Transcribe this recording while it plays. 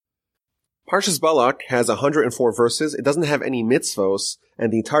Parshas Balak has 104 verses. It doesn't have any mitzvos,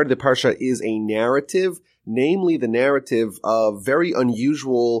 and the entirety of the parsha is a narrative, namely the narrative of very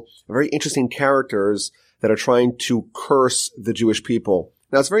unusual, very interesting characters that are trying to curse the Jewish people.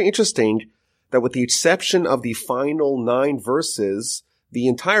 Now, it's very interesting that with the exception of the final 9 verses, the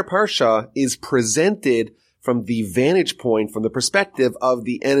entire parsha is presented from the vantage point, from the perspective of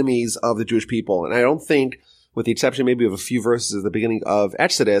the enemies of the Jewish people. And I don't think, with the exception maybe of a few verses at the beginning of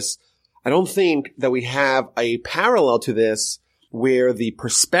Exodus, I don't think that we have a parallel to this where the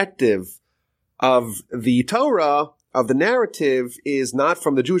perspective of the Torah, of the narrative, is not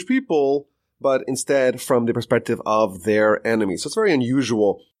from the Jewish people, but instead from the perspective of their enemies. So it's very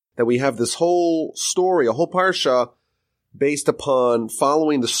unusual that we have this whole story, a whole parsha, based upon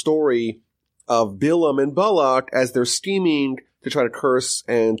following the story of Bilam and Balak as they're scheming to try to curse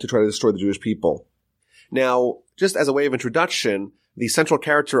and to try to destroy the Jewish people. Now, just as a way of introduction, the central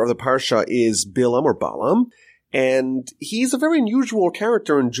character of the parsha is Bilam or Balaam, and he's a very unusual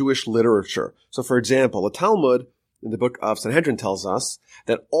character in Jewish literature. So, for example, the Talmud in the book of Sanhedrin tells us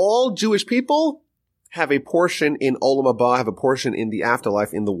that all Jewish people have a portion in Olam Haba, have a portion in the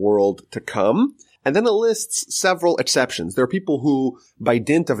afterlife, in the world to come. And then it lists several exceptions. There are people who, by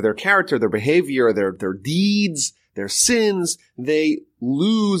dint of their character, their behavior, their deeds, their sins, they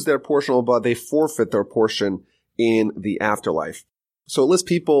lose their portion of Olam Haba, they forfeit their portion in the afterlife. So it lists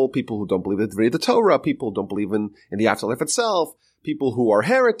people who don't believe in the Torah, people who don't believe in the afterlife itself, people who are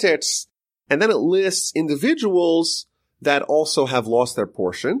heretics. And then it lists individuals that also have lost their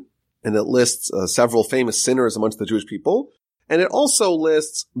portion. And it lists several famous sinners amongst the Jewish people. And it also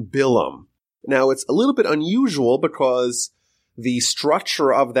lists Bilam. Now, it's a little bit unusual because the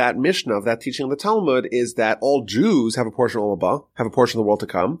structure of that Mishnah, of that teaching of the Talmud, is that all Jews have a portion of Olam Haba, have a portion of the world to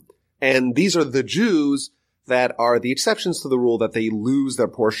come. And these are the Jews that are the exceptions to the rule that they lose their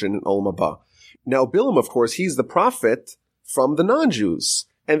portion in Olam Haba. Now, Bilam, of course, he's the prophet from the non-Jews.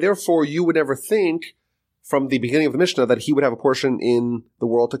 And therefore, you would never think from the beginning of the Mishnah that he would have a portion in the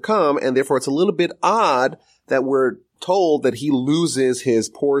world to come. And therefore, it's a little bit odd that we're told that he loses his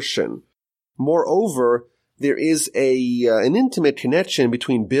portion. Moreover, there is an intimate connection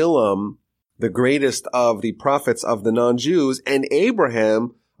between Bilam, the greatest of the prophets of the non-Jews, and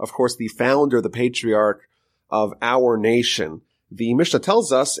Abraham, of course, the founder, the patriarch of our nation. The Mishnah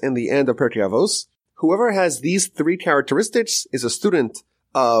tells us in the end of Pirkei Avos, whoever has these 3 characteristics is a student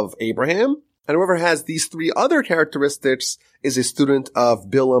of Abraham, and whoever has these 3 other characteristics is a student of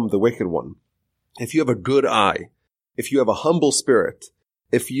Bilam, the wicked one. If you have a good eye, if you have a humble spirit,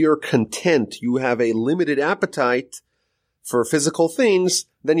 if you're content, you have a limited appetite for physical things,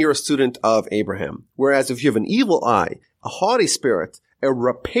 then you're a student of Abraham. Whereas if you have an evil eye, a haughty spirit, a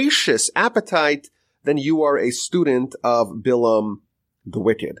rapacious appetite, then you are a student of Bilam, the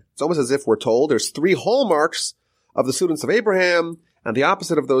wicked. It's almost as if we're told there's 3 hallmarks of the students of Abraham, and the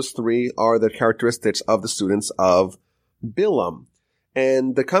opposite of those 3 are the characteristics of the students of Bilam.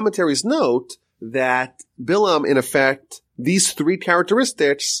 And the commentaries note that Bilam, in effect, these 3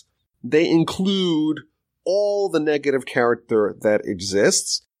 characteristics, they include all the negative character that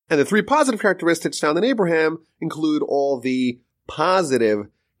exists. And the 3 positive characteristics found in Abraham include all the positive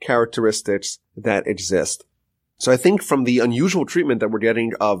characteristics that exist. So I think from the unusual treatment that we're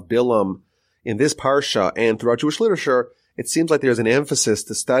getting of Bilam in this parsha and throughout Jewish literature, it seems like there's an emphasis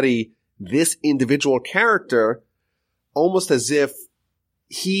to study this individual character almost as if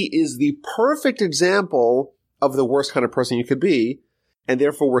he is the perfect example of the worst kind of person you could be, and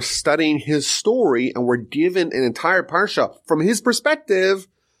therefore we're studying his story and we're given an entire parsha from his perspective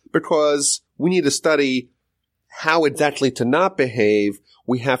because we need to study how exactly to not behave.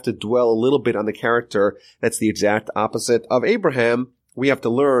 We have to dwell a little bit on the character that's the exact opposite of Abraham. We have to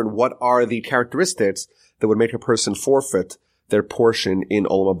learn what are the characteristics that would make a person forfeit their portion in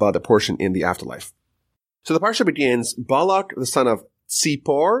Olam Haba, the portion in the afterlife. So the parsha begins, Balak, the son of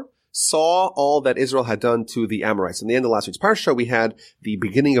Tzipor, saw all that Israel had done to the Amorites. In the end of last week's parsha, we had the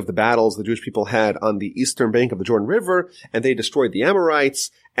beginning of the battles the Jewish people had on the eastern bank of the Jordan River, and they destroyed the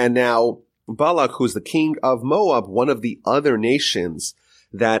Amorites. And now Balak, who's the king of Moab, one of the other nations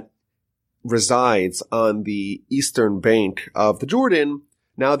that resides on the eastern bank of the Jordan,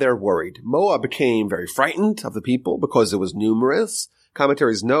 now they're worried. Moab became very frightened of the people because it was numerous.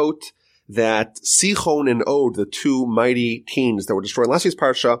 Commentaries note that Sichon and Og, the 2 mighty kings that were destroyed in last week's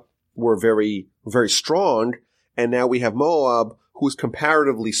parsha, were very, very strong. And now we have Moab, who's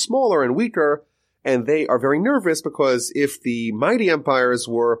comparatively smaller and weaker, and they are very nervous because if the mighty empires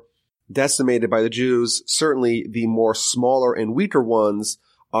were decimated by the Jews, certainly the more smaller and weaker ones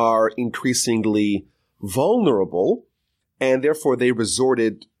are increasingly vulnerable. and therefore they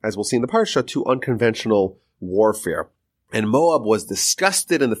resorted, as we'll see in the Parsha, to unconventional warfare. And Moab was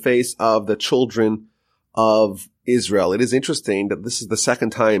disgusted in the face of the children of Israel. It is interesting that this is the second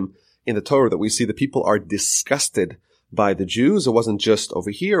time in the Torah that we see the people are disgusted by the Jews. It wasn't just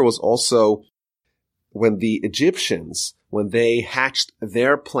over here. It was also when the Egyptians, when they hatched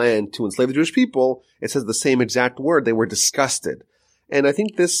their plan to enslave the Jewish people, it says the same exact word. They were disgusted. And I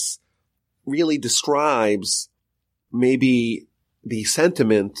think this really describes maybe the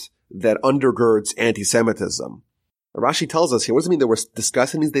sentiment that undergirds anti-Semitism. Rashi tells us here, what does it mean they were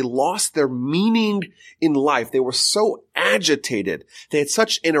disgusted? It means they lost their meaning in life. They were so agitated. They had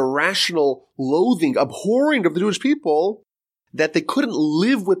such an irrational loathing, abhorring of the Jewish people that they couldn't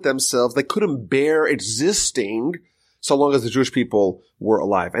live with themselves. They couldn't bear existing so long as the Jewish people were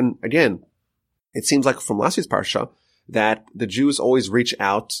alive. And again, it seems like from last week's Parsha that the Jews always reach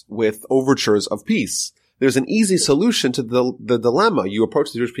out with overtures of peace. There's an easy solution to the dilemma. You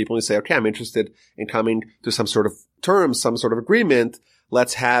approach the Jewish people and you say, okay, I'm interested in coming to some sort of terms, some sort of agreement.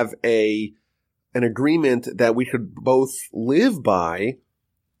 Let's have an agreement that we could both live by,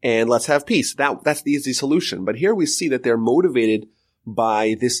 and let's have peace. That's the easy solution. But here we see that they're motivated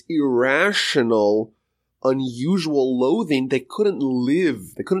by this irrational, unusual loathing. They couldn't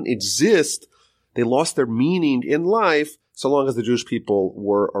live. They couldn't exist. They lost their meaning in life so long as the Jewish people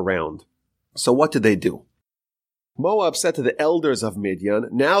were around. So what did they do? Moab said to the elders of Midian,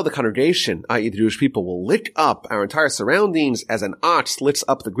 now the congregation, i.e. the Jewish people, will lick up our entire surroundings as an ox licks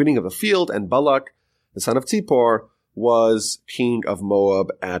up the greening of the field, and Balak, the son of Zippor, was king of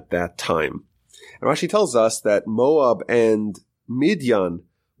Moab at that time. And Rashi tells us that Moab and Midian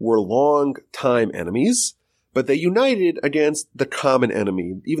were long-time enemies, but they united against the common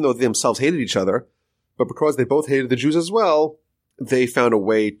enemy, even though they themselves hated each other. But because they both hated the Jews as well, they found a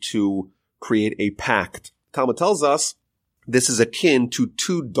way to create a pact. Talmud tells us this is akin to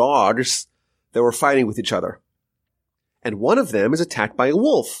two dogs that were fighting with each other. And one of them is attacked by a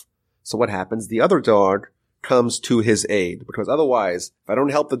wolf. So what happens? The other dog comes to his aid. Because otherwise, if I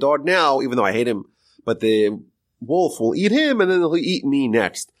don't help the dog now, even though I hate him, but the wolf will eat him and then he'll eat me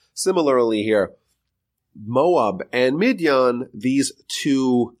next. Similarly here, Moab and Midian, these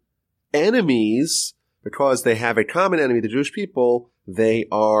two enemies, because they have a common enemy, the Jewish people, they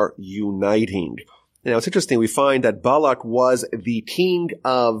are uniting. Now, it's interesting. We find that Balak was the king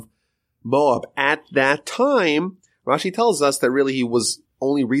of Moab at that time. Rashi tells us that really he was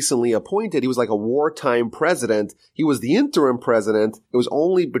only recently appointed. He was like a wartime president. He was the interim president. It was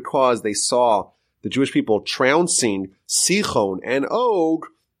only because they saw the Jewish people trouncing Sichon and Og,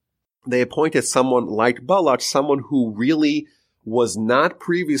 they appointed someone like Balak, someone who really was not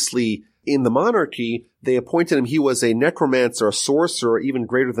previously in the monarchy. They appointed him. He was a necromancer, a sorcerer, even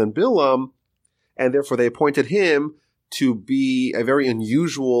greater than Bilam. And therefore they appointed him to be a very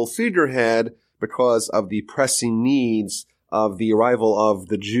unusual figurehead because of the pressing needs of the arrival of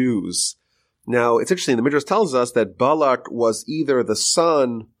the Jews. Now, it's interesting. The Midrash tells us that Balak was either the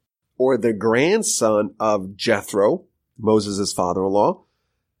son or the grandson of Jethro, Moses' father-in-law.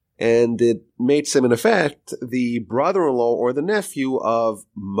 And it makes him, in effect, the brother-in-law or the nephew of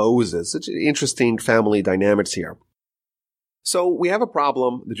Moses. Such interesting family dynamics here. So we have a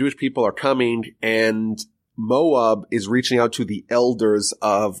problem. The Jewish people are coming, and Moab is reaching out to the elders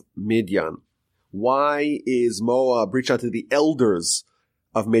of Midian. Why is Moab reaching out to the elders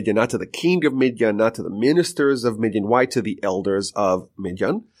of Midian, not to the king of Midian, not to the ministers of Midian? Why to the elders of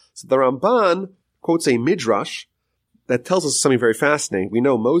Midian? So the Ramban quotes a midrash that tells us something very fascinating. We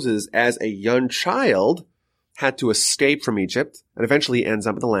know Moses, as a young child, had to escape from Egypt and eventually ends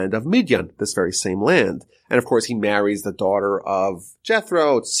up in the land of Midian, this very same land. And of course, he marries the daughter of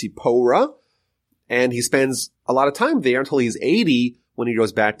Jethro, Zipporah, and he spends a lot of time there until he's 80 when he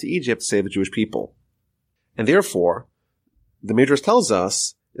goes back to Egypt to save the Jewish people. And therefore, the Midrash tells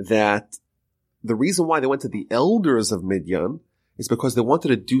us that the reason why they went to the elders of Midian is because they wanted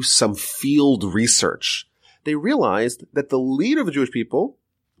to do some field research. They realized that the leader of the Jewish people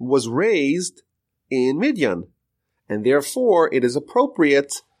was raised in Midian, and therefore it is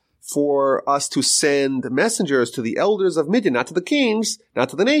appropriate for us to send messengers to the elders of Midian, not to the kings, not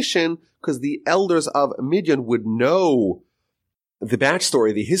to the nation, because the elders of Midian would know the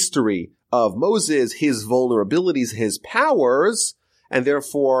backstory, the history of Moses, his vulnerabilities, his powers, and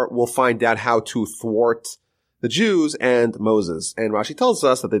therefore will find out how to thwart the Jews and Moses. And Rashi tells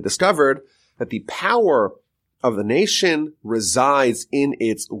us that they discovered that the power of the nation resides in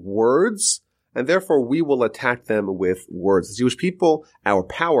its words, and therefore we will attack them with words. The Jewish people, our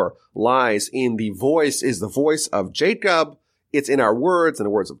power lies in the voice, is the voice of Jacob. It's in our words, in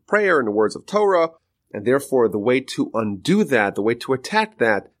the words of prayer, in the words of Torah. And therefore, the way to undo that, the way to attack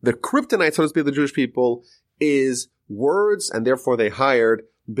that, the kryptonite, so to speak, of the Jewish people, is words, and therefore they hired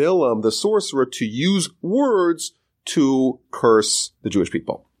Bilam, the sorcerer, to use words to curse the Jewish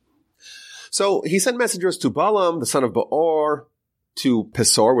people. So he sent messengers to Balaam, the son of Beor, to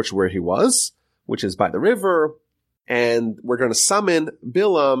Pesor, which is where he was, which is by the river, and we're going to summon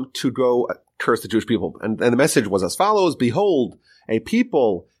Bilam to go curse the Jewish people. And the message was as follows: Behold, a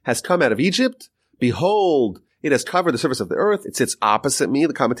people has come out of Egypt. Behold, it has covered the surface of the earth. It sits opposite me.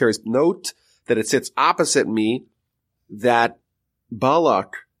 The commentaries note that it sits opposite me, that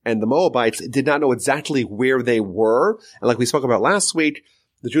Balak and the Moabites did not know exactly where they were. And like we spoke about last week,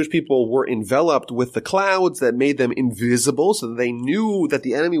 the Jewish people were enveloped with the clouds that made them invisible, so that they knew that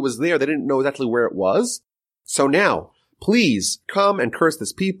the enemy was there. They didn't know exactly where it was. So now, please come and curse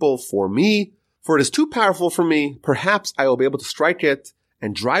this people for me, for it is too powerful for me. Perhaps I will be able to strike it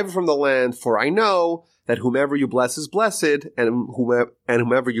and drive it from the land, for I know that whomever you bless is blessed, and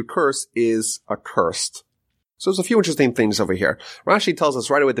whomever you curse is accursed. So there's a few interesting things over here. Rashi tells us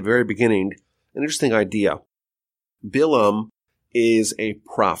right away at the very beginning an interesting idea. Bilam is a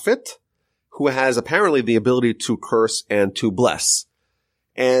prophet who has apparently the ability to curse and to bless.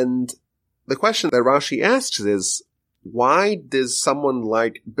 And the question that Rashi asks is, why does someone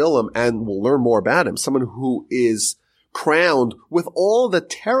like Bilam, and we'll learn more about him, someone who is crowned with all the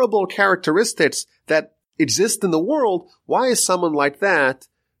terrible characteristics that exist in the world, why is someone like that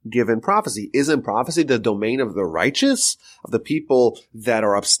given prophecy? Isn't prophecy the domain of the righteous, of the people that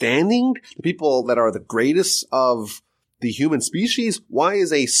are upstanding, the people that are the greatest of the human species? Why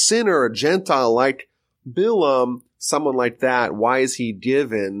is a sinner, a Gentile like Bilam, someone like that, why is he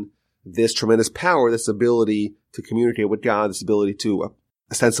given this tremendous power, this ability to communicate with God, this ability to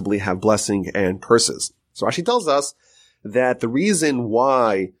ostensibly have blessing and curses? So Rashi tells us that the reason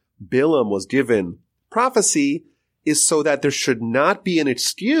why Bilam was given prophecy is so that there should not be an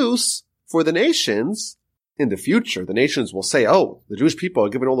excuse for the nations in the future. The nations will say, oh, the Jewish people are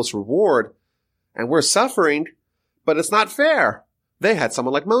given all this reward and we're suffering, but it's not fair. They had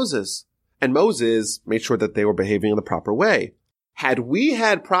someone like Moses, and Moses made sure that they were behaving in the proper way. Had we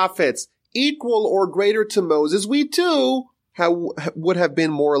had prophets equal or greater to Moses, we too would have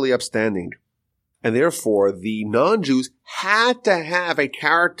been morally upstanding. And therefore, the non-Jews had to have a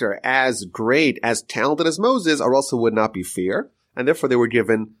character as great, as talented as Moses, or else it would not be fair. And therefore, they were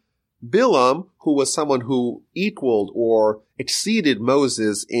given Bilam, who was someone who equaled or exceeded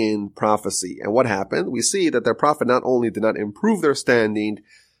Moses in prophecy. And what happened? We see that their prophet not only did not improve their standing,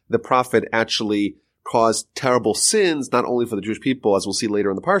 the prophet actually caused terrible sins, not only for the Jewish people, as we'll see later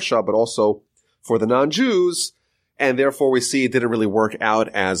in the Parsha, but also for the non-Jews. And therefore, we see it didn't really work out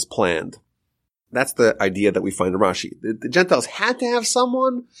as planned. That's the idea that we find in Rashi. The Gentiles had to have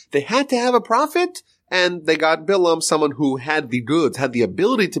someone, they had to have a prophet, and they got Bilam, someone who had the goods, had the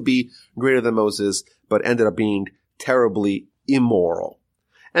ability to be greater than Moses, but ended up being terribly immoral.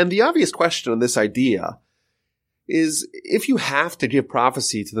 And the obvious question on this idea is, if you have to give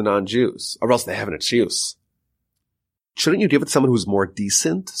prophecy to the non-Jews, or else they have an excuse, shouldn't you give it to someone who's more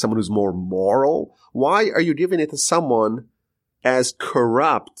decent, someone who's more moral? Why are you giving it to someone as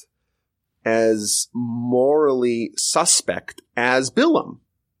corrupt, as morally suspect as Bilam?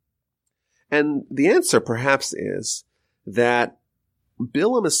 And the answer perhaps is that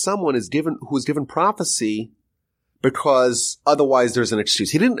Bilam is someone who is given prophecy because otherwise there's an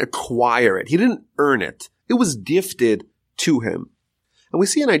excuse. He didn't acquire it. He didn't earn it. It was gifted to him. And we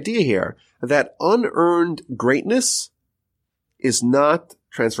see an idea here that unearned greatness is not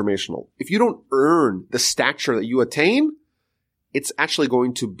transformational. If you don't earn the stature that you attain, it's actually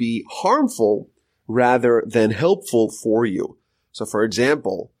going to be harmful rather than helpful for you. So, for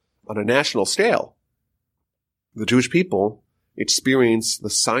example, on a national scale, the Jewish people experience the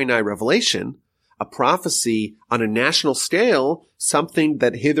Sinai revelation, a prophecy on a national scale, something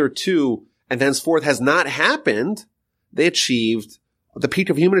that hitherto and thenceforth has not happened. They achieved the peak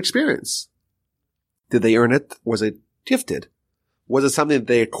of human experience. Did they earn it? Was it gifted? Was it something that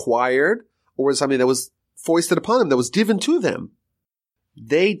they acquired, or was it something that was foisted upon them, that was given to them?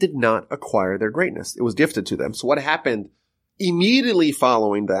 They did not acquire their greatness. It was gifted to them. So what happened immediately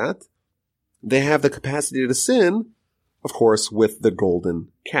following that? They have the capacity to sin, of course, with the golden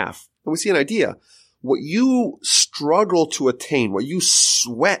calf. And we see an idea. What you struggle to attain, what you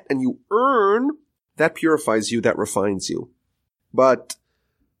sweat and you earn, that purifies you, that refines you. But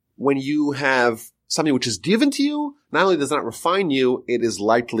when you have something which is given to you, not only does it not refine you, it is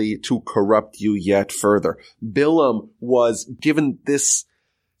likely to corrupt you yet further. Bilam was given this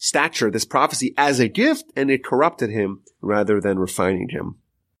stature, this prophecy as a gift, and it corrupted him rather than refining him.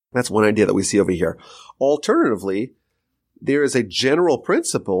 That's one idea that we see over here. Alternatively, there is a general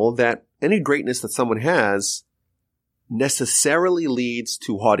principle that any greatness that someone has necessarily leads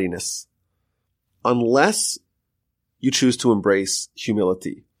to haughtiness, unless you choose to embrace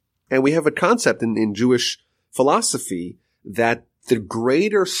humility. And we have a concept in Jewish philosophy that the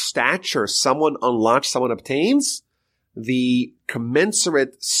greater stature someone obtains, the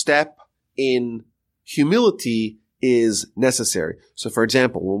commensurate step in humility is necessary. So for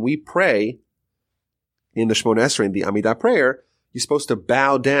example, when we pray in the Shemona Esrei, in the Amidah prayer, you're supposed to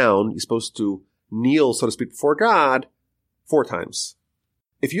bow down, you're supposed to kneel, so to speak, before God 4 times.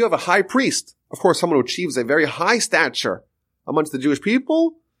 If you have a high priest, of course, someone who achieves a very high stature amongst the Jewish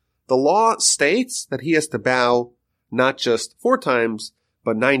people, the law states that he has to bow not just 4 times,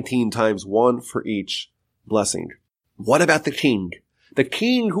 but 19 times, 1 for each blessing. What about the king? The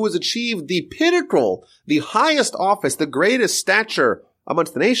king who has achieved the pinnacle, the highest office, the greatest stature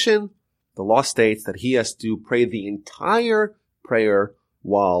amongst the nation, the law states that he has to pray the entire prayer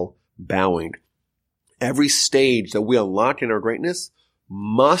while bowing. Every stage that we unlock in our greatness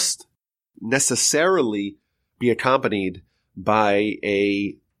must necessarily be accompanied by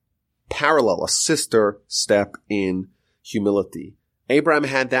a parallel, a sister step in humility. Abraham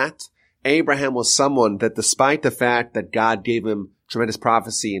had that. Abraham was someone that, despite the fact that God gave him tremendous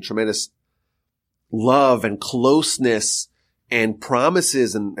prophecy and tremendous love and closeness and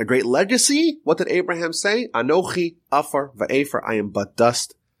promises and a great legacy, what did Abraham say? Anochi afar va'efer, I am but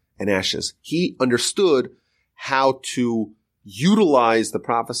dust and ashes. He understood how to utilize the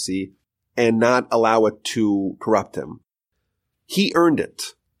prophecy and not allow it to corrupt him. He earned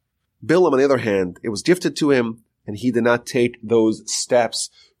it. Bilam, on the other hand, it was gifted to him, and he did not take those steps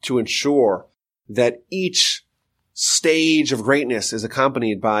to ensure that each stage of greatness is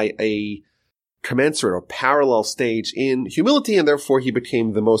accompanied by a commensurate or parallel stage in humility, and therefore he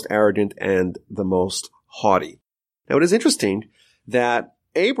became the most arrogant and the most haughty. Now, it is interesting that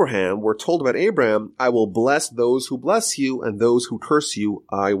we're told about Abraham, I will bless those who bless you, and those who curse you,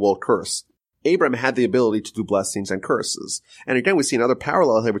 I will curse. Abraham had the ability to do blessings and curses. And again, we see another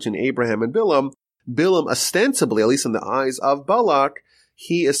parallel here between Abraham and Bilam. Bilam, ostensibly, at least in the eyes of Balak,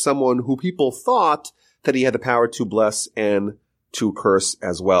 he is someone who people thought that he had the power to bless and to curse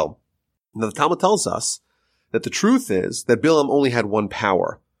as well. Now, the Talmud tells us that the truth is that Bilam only had one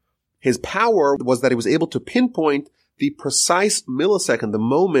power. His power was that he was able to pinpoint the precise millisecond, the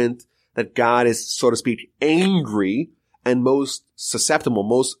moment that God is, so to speak, angry and most susceptible,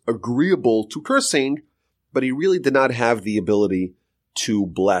 most agreeable to cursing, but he really did not have the ability to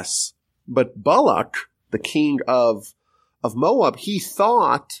bless. But Balak, the king of Moab, he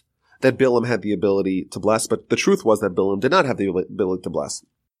thought that Bilam had the ability to bless, but the truth was that Bilam did not have the ability to bless.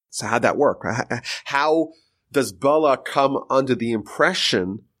 So how'd that work? How does Balak come under the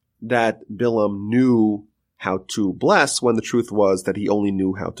impression that Bilam knew how to bless when the truth was that he only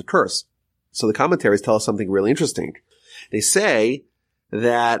knew how to curse? So the commentaries tell us something really interesting. They say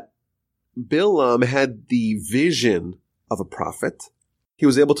that Bilam had the vision of a prophet. He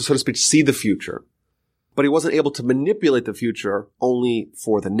was able to, so to speak, see the future, but he wasn't able to manipulate the future only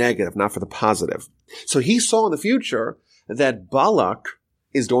for the negative, not for the positive. So he saw in the future that Balak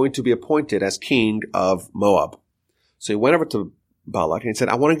is going to be appointed as king of Moab. So he went over to Balak and he said,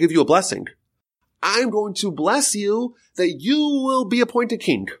 I want to give you a blessing. I'm going to bless you that you will be appointed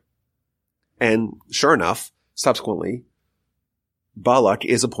king. And sure enough, subsequently, Balak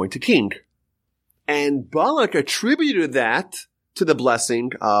is appointed king. And Balak attributed that to the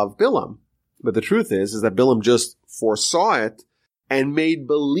blessing of Bilam. But the truth is that Bilam just foresaw it and made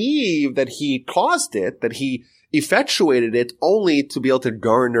believe that he caused it, that he effectuated it only to be able to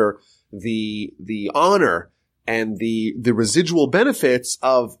garner the honor and the residual benefits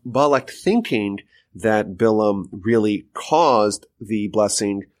of Balak thinking that Bilam really caused the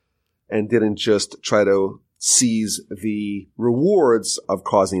blessing and didn't just try to seize the rewards of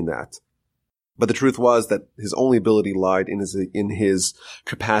causing that. But the truth was that his only ability lied in his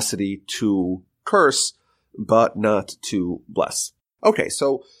capacity to curse, but not to bless. Okay,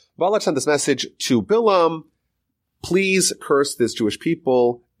 so Balak sent this message to Bilam, please curse this Jewish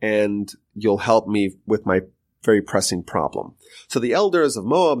people and you'll help me with my very pressing problem. So the elders of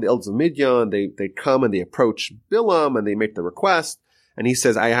Moab, the elders of Midian, they come and they approach Bilam and they make the request. And he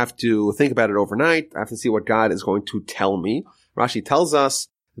says, I have to think about it overnight. I have to see what God is going to tell me. Rashi tells us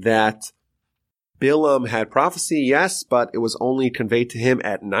that Bilam had prophecy, yes, but it was only conveyed to him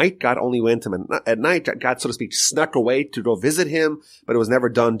at night. God only went to him at night. God, so to speak, snuck away to go visit him, but it was never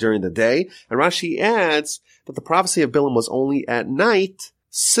done during the day. And Rashi adds that the prophecy of Bilam was only at night,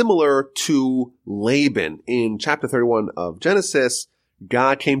 similar to Laban. In chapter 31 of Genesis,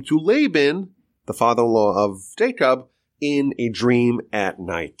 God came to Laban, the father-in-law of Jacob, in a dream at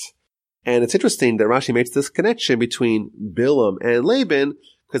night. And it's interesting that Rashi makes this connection between Bilam and Laban,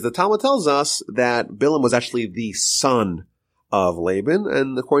 because the Talmud tells us that Bilam was actually the son of Laban,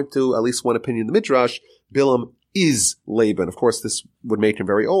 and according to at least one opinion in the Midrash, Bilam is Laban. Of course, this would make him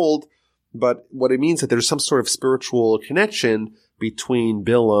very old, but what it means is that there's some sort of spiritual connection between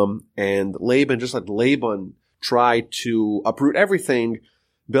Bilam and Laban. Just like Laban tried to uproot everything,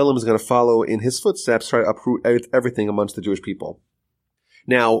 Bilam is going to follow in his footsteps, try to uproot everything amongst the Jewish people.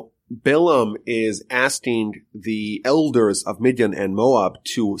 Now, Bilam is asking the elders of Midian and Moab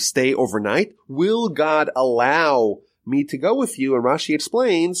to stay overnight. Will God allow me to go with you? And Rashi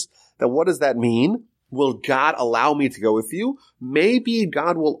explains that what does that mean? Will God allow me to go with you? Maybe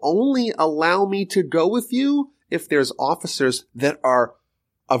God will only allow me to go with you if there's officers that are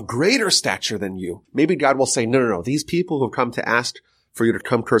of greater stature than you. Maybe God will say, no. These people who have come to ask for you to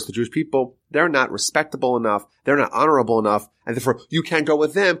come curse the Jewish people, they're not respectable enough. They're not honorable enough. And therefore, you can't go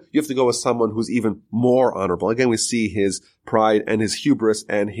with them. You have to go with someone who's even more honorable. Again, we see his pride and his hubris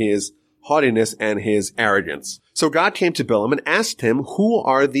and his haughtiness and his arrogance. So God came to Bilam and asked him, who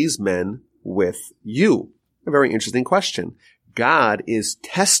are these men with you? A very interesting question. God is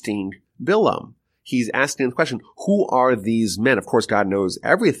testing Bilam. He's asking the question, who are these men? Of course, God knows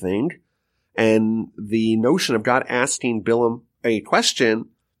everything. And the notion of God asking Bilam a question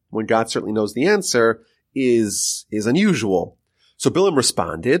when God certainly knows the answer is unusual. So Bilam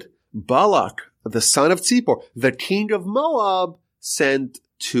responded, Balak, the son of Tzipor, the king of Moab, sent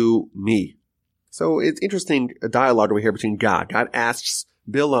to me. So it's interesting dialogue over here between God. God asks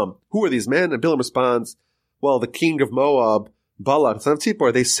Bilam, who are these men? And Bilam responds, well, the king of Moab, Balak, the son of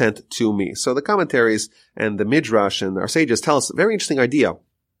Tzipor, they sent to me. So the commentaries and the Midrash and our sages tell us a very interesting idea.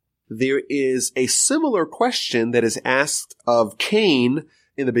 There is a similar question that is asked of Cain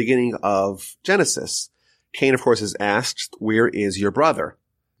in the beginning of Genesis. Cain, of course, is asked, where is your brother?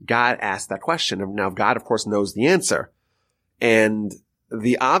 God asked that question. Now, God, of course, knows the answer. And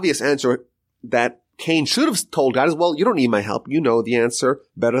the obvious answer that Cain should have told God is, well, you don't need my help. You know the answer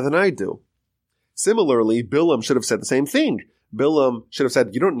better than I do. Similarly, Bilam should have said the same thing. Bilam should have said,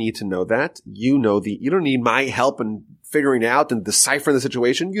 you don't need to know that. You don't need my help in figuring it out and deciphering the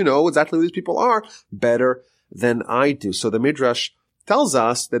situation. You know exactly who these people are better than I do. So the Midrash tells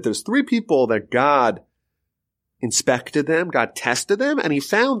us that there's three people that God inspected them, God tested them, and he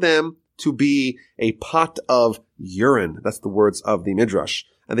found them to be a pot of urine. That's the words of the Midrash.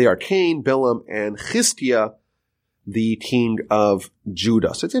 And they are Cain, Bilam, and Chiskia, the king of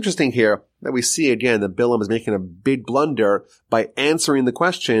Judah. So it's interesting here that we see again that Bilam is making a big blunder by answering the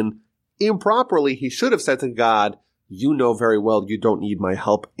question improperly. He should have said to God, you know very well you don't need my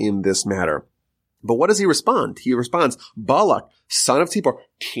help in this matter. But what does he respond? He responds, Balak, son of Tzipor,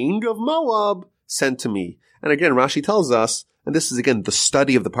 king of Moab, sent to me. And again, Rashi tells us, and this is again the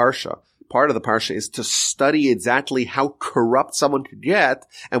study of the Parsha. Part of the Parsha is to study exactly how corrupt someone could get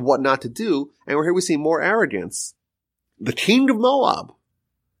and what not to do. And here we see more arrogance. The king of Moab,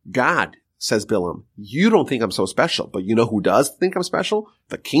 God, says Bilam, you don't think I'm so special, but you know who does think I'm special?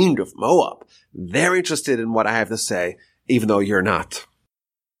 The king of Moab. They're interested in what I have to say, even though you're not.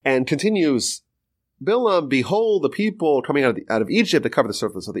 And continues, Bilam, behold the people coming out of Egypt to cover the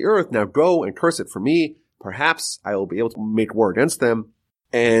surface of the earth. Now go and curse it for me. Perhaps I will be able to make war against them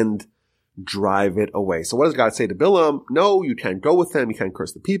and drive it away. So what does God say to Bilam? No, you can't go with them. You can't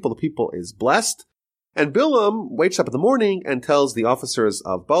curse the people. The people is blessed. And Bilam wakes up in the morning and tells the officers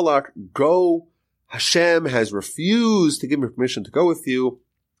of Balak, go, Hashem has refused to give me permission to go with you.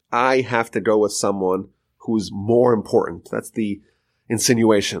 I have to go with someone who's more important. That's the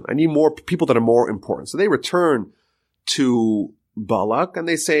insinuation. I need more people that are more important. So they return to Balak and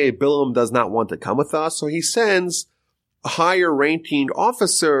they say, Bilam does not want to come with us. So he sends higher ranking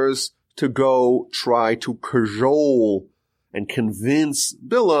officers to go try to cajole and convince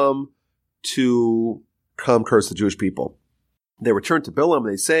Bilam to come curse the Jewish people. They return to Bilam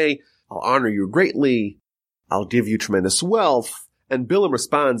and they say, I'll honor you greatly. I'll give you tremendous wealth. And Bilam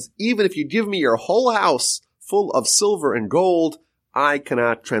responds, even if you give me your whole house full of silver and gold, I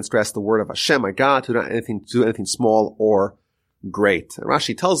cannot transgress the word of Hashem, my God, to do anything small or great. And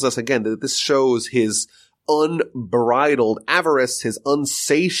Rashi tells us again that this shows his unbridled avarice, his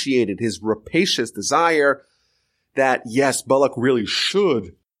unsatiated, his rapacious desire that, yes, Balak really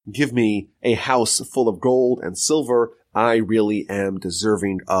should give me a house full of gold and silver. I really am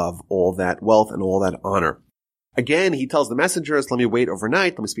deserving of all that wealth and all that honor. Again, he tells the messengers, let me wait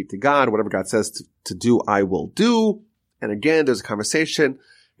overnight. Let me speak to God. Whatever God says to do, I will do. And again, there's a conversation.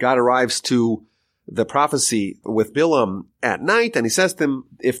 God arrives to the prophecy with Bilam at night, and he says to him,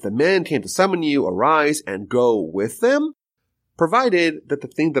 if the men came to summon you, arise and go with them, provided that the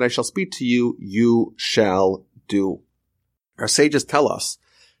thing that I shall speak to you, you shall do. Our sages tell us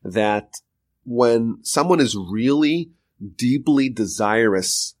that when someone is really deeply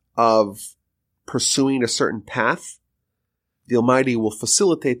desirous of pursuing a certain path, the Almighty will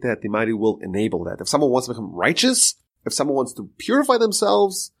facilitate that. The Almighty will enable that. If someone wants to become righteous, if someone wants to purify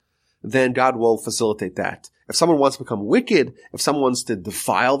themselves, then God will facilitate that. If someone wants to become wicked, if someone wants to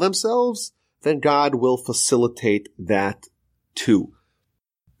defile themselves, then God will facilitate that too.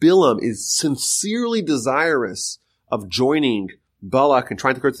 Bilam is sincerely desirous of joining Balak and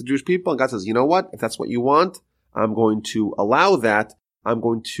trying to curse the Jewish people. And God says, you know what? If that's what you want, I'm going to allow that. I'm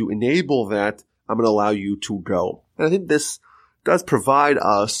going to enable that. I'm going to allow you to go. And I think this does provide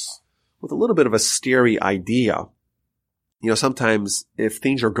us with a little bit of a scary idea. You know, sometimes if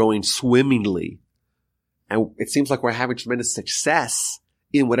things are going swimmingly and it seems like we're having tremendous success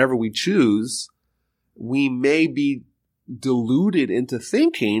in whatever we choose, we may be deluded into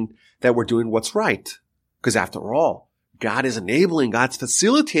thinking that we're doing what's right. Because after all, God is enabling, God's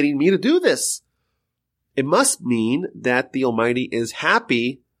facilitating me to do this. It must mean that the Almighty is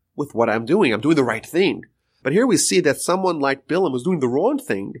happy with what I'm doing. I'm doing the right thing. But here we see that someone like Bilam was doing the wrong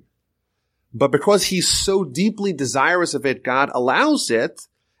thing. But because he's so deeply desirous of it, God allows it,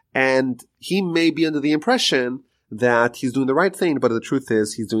 and he may be under the impression that he's doing the right thing, but the truth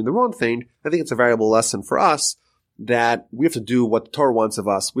is he's doing the wrong thing. I think it's a valuable lesson for us that we have to do what the Torah wants of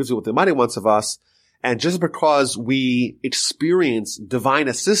us. We have to do what the Almighty wants of us. And just because we experience divine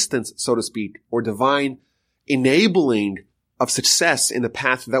assistance, so to speak, or divine enabling of success in the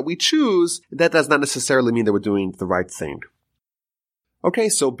path that we choose, that does not necessarily mean that we're doing the right thing. Okay,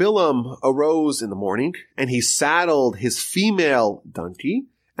 so Bilam arose in the morning, and he saddled his female donkey,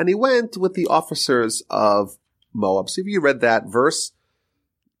 and he went with the officers of Moab. So if you read that verse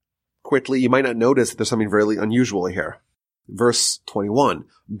quickly, you might not notice that there's something really unusual here. Verse 21,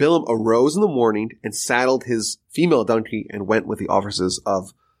 Bilam arose in the morning and saddled his female donkey and went with the officers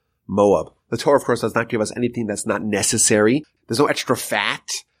of Moab. The Torah, of course, does not give us anything that's not necessary. There's no extra fat.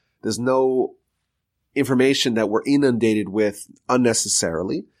 There's no information that we're inundated with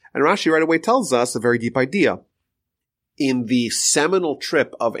unnecessarily. And Rashi right away tells us a very deep idea. In the seminal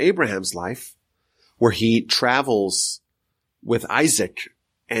trip of Abraham's life, where he travels with Isaac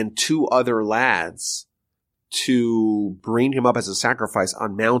and two other lads to bring him up as a sacrifice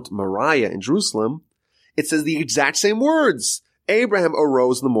on Mount Moriah in Jerusalem, it says the exact same words. Abraham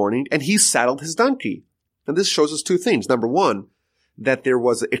arose in the morning and he saddled his donkey. And this shows us two things. Number one, that there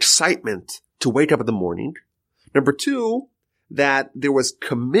was excitement to wake up in the morning. Number two, that there was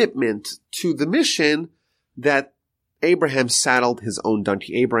commitment to the mission, that Abraham saddled his own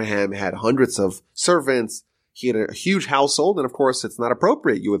donkey. Abraham had hundreds of servants. He had a huge household. And of course, it's not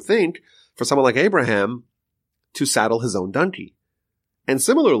appropriate, you would think, for someone like Abraham to saddle his own donkey. And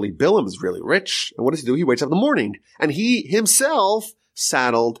similarly, Bilam is really rich. And what does he do? He wakes up in the morning and he himself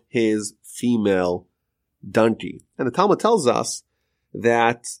saddled his female donkey. And the Talmud tells us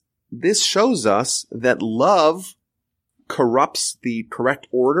that this shows us that love corrupts the correct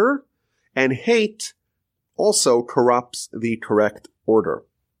order and hate also corrupts the correct order.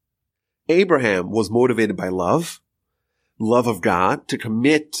 Abraham was motivated by love of God, to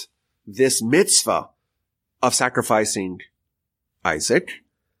commit this mitzvah of sacrificing Isaac.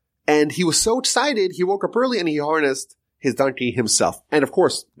 And he was so excited, he woke up early and he harnessed his donkey himself. And of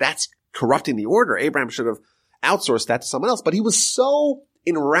course, that's corrupting the order. Abraham should have outsourced that to someone else. But he was so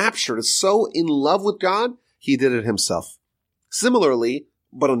enraptured, so in love with God, he did it himself. Similarly,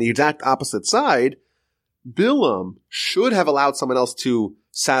 but on the exact opposite side, Bilam should have allowed someone else to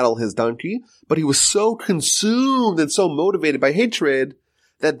saddle his donkey, but he was so consumed and so motivated by hatred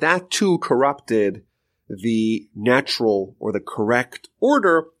that too corrupted the natural or the correct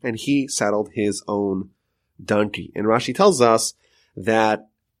order, and he saddled his own donkey. And Rashi tells us that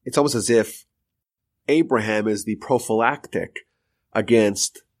it's almost as if Abraham is the prophylactic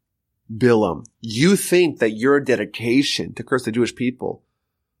against Bilam. You think that your dedication to curse the Jewish people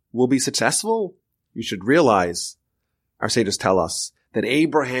will be successful? You should realize, our sages tell us, that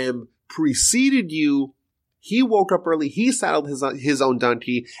Abraham preceded you. He woke up early, he saddled his own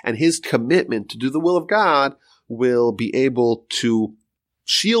donkey, and his commitment to do the will of God will be able to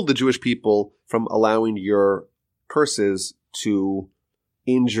shield the Jewish people from allowing your curses to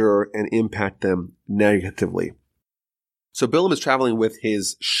injure and impact them negatively. So Bilam is traveling with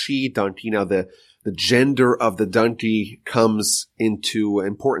his she donkey. Now the gender of the donkey comes into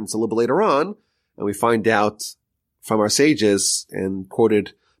importance a little bit later on, and we find out from our sages, and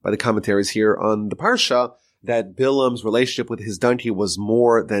quoted by the commentaries here on the Parsha that Bilam's relationship with his donkey was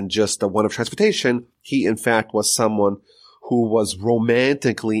more than just a one of transportation. He, in fact, was someone who was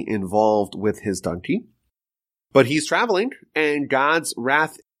romantically involved with his donkey. But he's traveling, and God's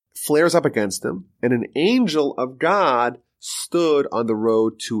wrath flares up against him, and an angel of God stood on the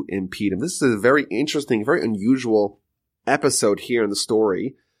road to impede him. This is a very interesting, very unusual episode here in the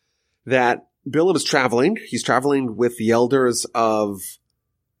story, that Bilam is traveling. He's traveling with the elders of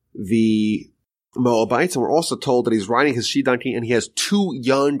the Moabites, and we're also told that he's riding his she-donkey, and he has 2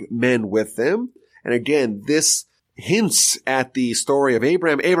 young men with him. And again, this hints at the story of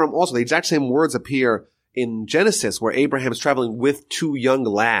Abraham. Abraham also, the exact same words appear in Genesis, where Abraham is traveling with 2 young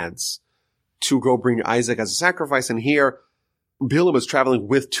lads to go bring Isaac as a sacrifice. And here, Bilam is traveling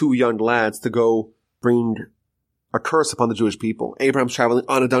with 2 young lads to go bring a curse upon the Jewish people. Abraham's traveling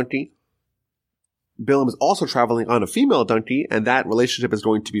on a donkey. Bilam is also traveling on a female donkey, and that relationship is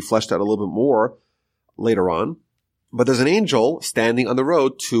going to be fleshed out a little bit more later on. But there's an angel standing on the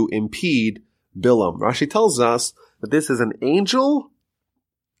road to impede Bilam. Rashi tells us that this is an angel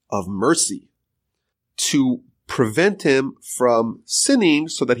of mercy to prevent him from sinning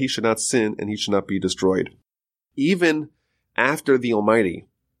so that he should not sin and he should not be destroyed. Even after the Almighty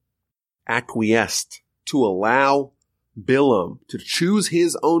acquiesced to allow Bilam to choose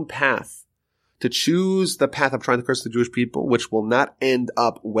his own path, to choose the path of trying to curse the Jewish people, which will not end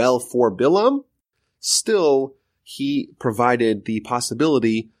up well for Bilam, still he provided the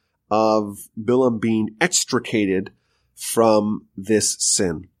possibility of Bilam being extricated from this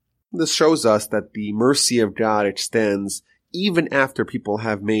sin. This shows us that the mercy of God extends even after people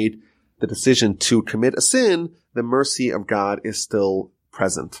have made the decision to commit a sin. The mercy of God is still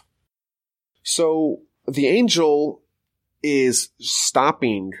present. So the angel is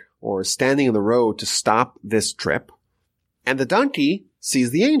stopping or standing in the road to stop this trip, and the donkey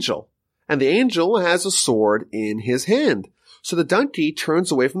sees the angel, and the angel has a sword in his hand. So the donkey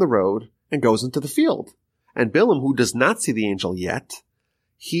turns away from the road and goes into the field. And Bilam, who does not see the angel yet,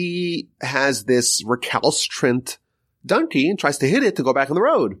 he has this recalcitrant donkey and tries to hit it to go back on the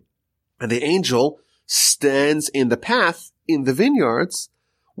road. And the angel stands in the path in the vineyards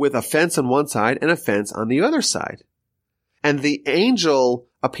with a fence on one side and a fence on the other side. And the angel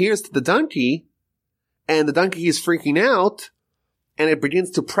appears to the donkey, and the donkey is freaking out, and it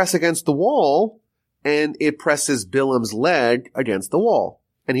begins to press against the wall, and it presses Bilam's leg against the wall,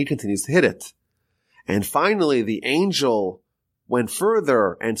 and he continues to hit it. And finally, the angel went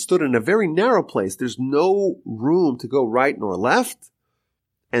further and stood in a very narrow place. There's no room to go right nor left.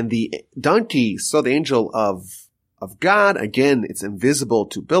 And the donkey saw the angel of God. Again, it's invisible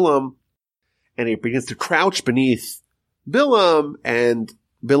to Bilam, and it begins to crouch beneath Bilam, and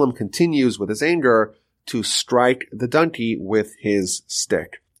Bilam continues with his anger to strike the donkey with his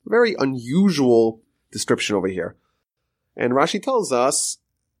stick. Very unusual description over here. And Rashi tells us,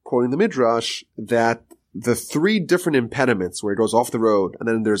 quoting the Midrash, that the 3 different impediments where it goes off the road, and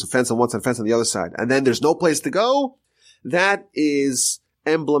then there's a fence on one side, a fence on the other side, and then there's no place to go, that is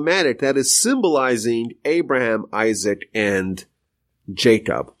emblematic, that is symbolizing Abraham, Isaac, and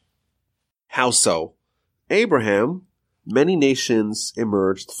Jacob. How so? Abraham, many nations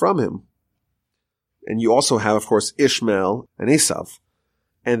emerged from him. And you also have, of course, Ishmael and Esav.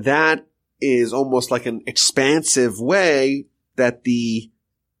 And that is almost like an expansive way that the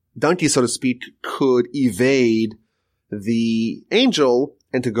donkey, so to speak, could evade the angel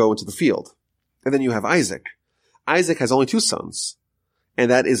and to go into the field. And then you have Isaac. Isaac has only 2 sons. And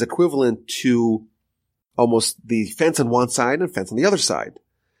that is equivalent to almost the fence on one side and fence on the other side.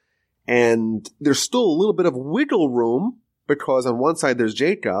 And there's still a little bit of wiggle room, because on one side there's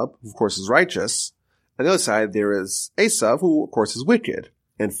Jacob, who of course is righteous. On the other side there is Esav, who of course is wicked.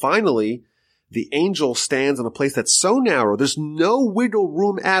 And finally, the angel stands in a place that's so narrow, there's no wiggle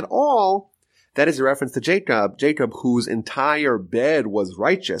room at all. That is a reference to Jacob. Jacob, whose entire bed was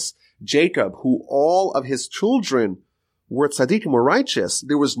righteous. Jacob, who all of his children were tzaddikim, were righteous.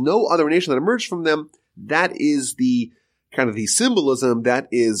 There was no other nation that emerged from them. That is the kind of the symbolism that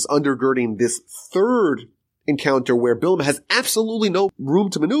is undergirding this third encounter where Bilam has absolutely no room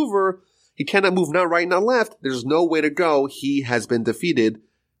to maneuver. He cannot move not right, not left. There's no way to go. He has been defeated.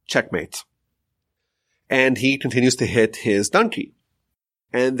 Checkmate. And he continues to hit his donkey.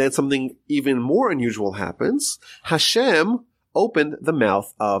 And then something even more unusual happens. Hashem opened the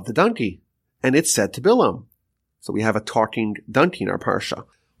mouth of the donkey, and it said to Bilam. So we have a talking donkey in our parsha.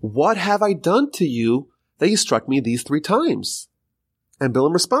 What have I done to you that you struck me these 3 times? And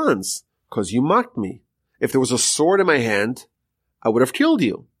Bilam responds, because you mocked me. If there was a sword in my hand, I would have killed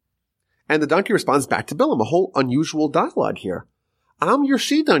you. And the donkey responds back to Bilam, a whole unusual dialogue here. I'm your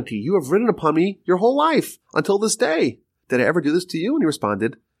she-donkey. You have ridden upon me your whole life until this day. Did I ever do this to you? And he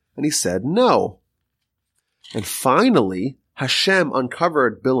responded, and he said, no. And finally, Hashem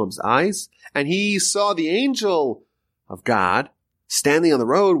uncovered Bilam's eyes, and he saw the angel of God standing on the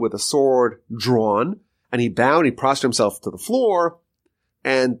road with a sword drawn, and he bowed, he prostrated himself to the floor,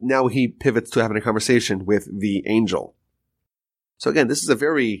 and now he pivots to having a conversation with the angel. So again, this is a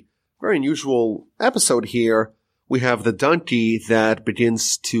very, very unusual episode here. We have the donkey that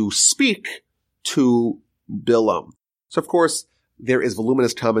begins to speak to Bilam. So of course, there is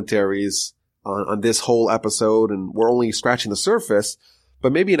voluminous commentaries on this whole episode, and we're only scratching the surface.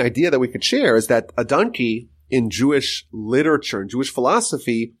 But maybe an idea that we could share is that a donkey in Jewish literature, in Jewish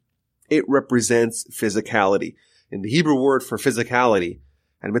philosophy, it represents physicality. In the Hebrew word for physicality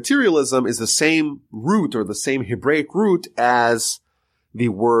and materialism is the same root or the same Hebraic root as the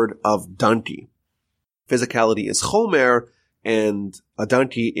word of donkey. Physicality is chomer and a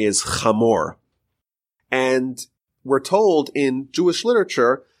donkey is chamor. And we're told in Jewish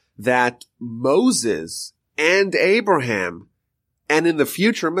literature that Moses and Abraham and in the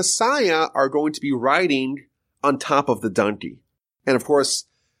future Messiah are going to be riding on top of the donkey. And of course,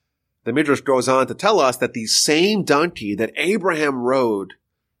 the Midrash goes on to tell us that the same donkey that Abraham rode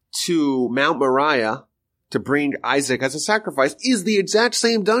to Mount Moriah to bring Isaac as a sacrifice is the exact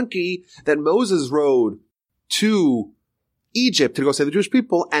same donkey that Moses rode to Egypt to go save the Jewish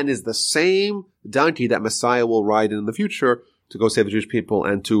people, and is the same donkey that Messiah will ride in the future to go save the Jewish people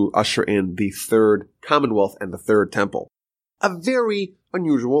and to usher in the third Commonwealth and the third temple. A very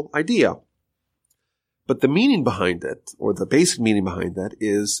unusual idea. But the meaning behind it, or the basic meaning behind that,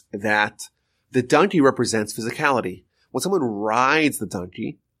 is that the donkey represents physicality. When someone rides the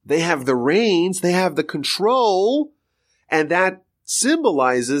donkey, they have the reins, they have the control, and that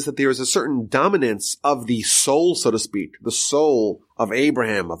symbolizes that there is a certain dominance of the soul, so to speak. The soul of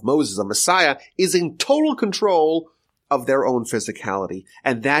Abraham, of Moses, of Messiah is in total control of their own physicality.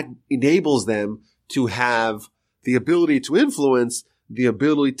 And that enables them to have the ability to influence, the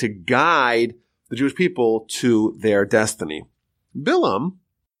ability to guide the Jewish people to their destiny. Bilam,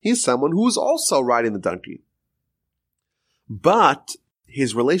 he's someone who is also riding the donkey. But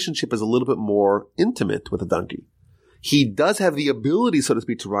his relationship is a little bit more intimate with the donkey. He does have the ability, so to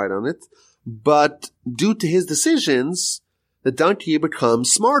speak, to ride on it, but due to his decisions, the donkey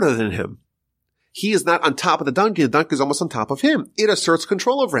becomes smarter than him. He is not on top of the donkey is almost on top of him. It asserts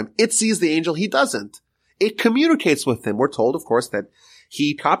control over him. It sees the angel, he doesn't. It communicates with him. We're told, of course, that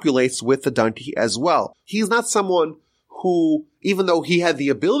he copulates with the donkey as well. He's not someone who, even though he had the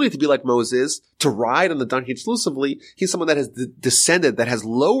ability to be like Moses, to ride on the donkey exclusively, he's someone that has descended, that has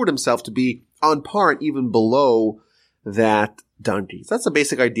lowered himself to be on par, even below that donkey. So that's the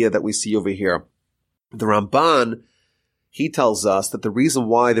basic idea that we see over here. The Ramban, he tells us that the reason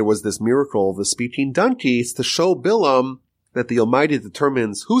why there was this miracle of the speaking donkey is to show Bilam that the Almighty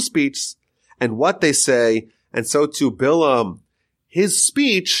determines who speaks and what they say, and so too Bilam, his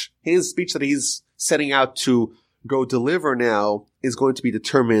speech that he's setting out to go deliver now is going to be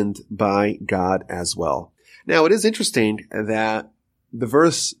determined by God as well. Now, it is interesting that the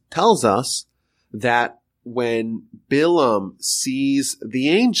verse tells us that when Bilam sees the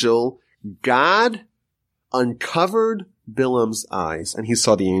angel, God uncovered Bilam's eyes and he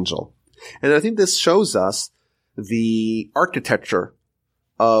saw the angel. And I think this shows us the architecture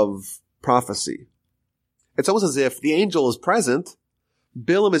of prophecy. It's almost as if the angel is present,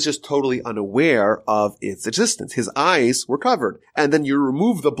 Bilam is just totally unaware of its existence. His eyes were covered. And then you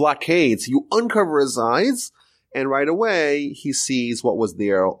remove the blockades, you uncover his eyes, and right away he sees what was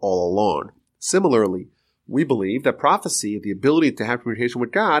there all along. Similarly, we believe that prophecy, the ability to have communication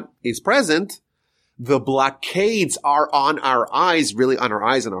with God, is present. The blockades are on our eyes, really on our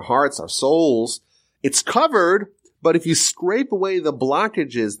eyes and our hearts, our souls. It's covered, but if you scrape away the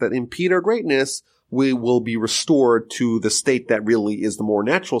blockages that impede our greatness, we will be restored to the state that really is the more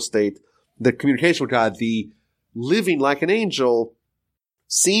natural state, the communication with God, the living like an angel,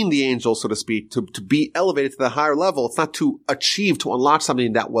 seeing the angel, so to speak, to be elevated to the higher level. It's not to achieve, to unlock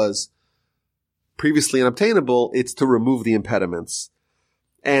something that was previously unobtainable, it's to remove the impediments.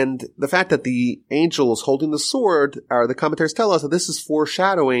 And the fact that the angel is holding the sword, the commentaries tell us that this is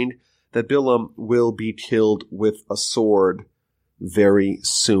foreshadowing that Bilam will be killed with a sword very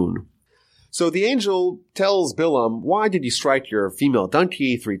soon. So the angel tells Bilam, why did you strike your female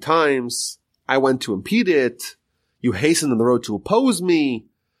donkey 3 times? I went to impede it. You hastened on the road to oppose me.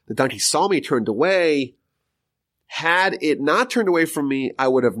 The donkey saw me, turned away. Had it not turned away from me, I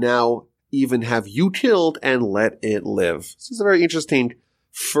would have now even have you killed and let it live. This is a very interesting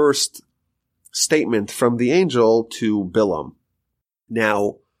first statement from the angel to Bilam.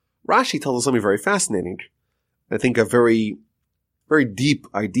 Now, Rashi tells us something very fascinating. I think a very, very deep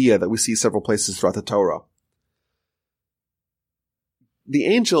idea that we see several places throughout the Torah. The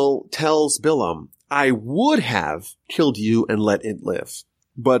angel tells Bilam, I would have killed you and let it live.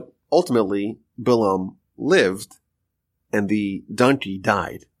 But ultimately, Bilam lived and the donkey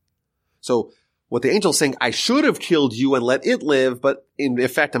died. So what the angel is saying, I should have killed you and let it live, but in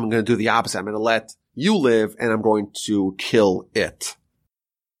effect, I'm going to do the opposite. I'm going to let you live and I'm going to kill it.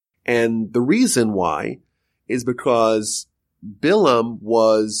 And the reason why is because Bilam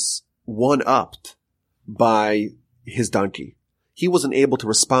was one-upped by his donkey. He wasn't able to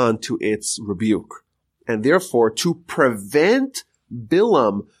respond to its rebuke. And therefore, to prevent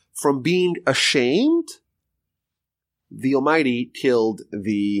Bilam from being ashamed, the Almighty killed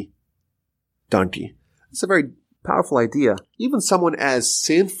the donkey. It's a very powerful idea. Even someone as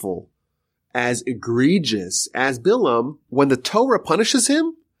sinful, as egregious as Bilam, when the Torah punishes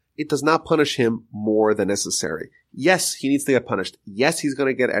him, it does not punish him more than necessary. Yes, he needs to get punished. Yes, he's going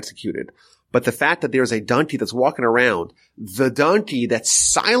to get executed. But the fact that there's a donkey that's walking around, the donkey that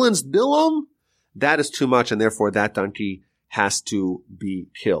silenced Bilam, that is too much, and therefore that donkey has to be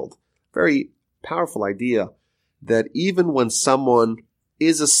killed. Very powerful idea that even when someone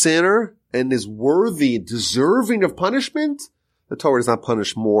is a sinner and is worthy, deserving of punishment, the Torah does not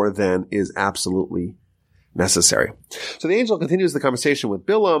punish more than is absolutely necessary. So the angel continues the conversation with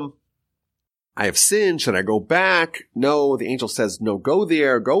Bilam. I have sinned. Should I go back? No. The angel says, no, go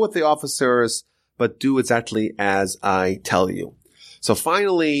there. Go with the officers, but do exactly as I tell you. So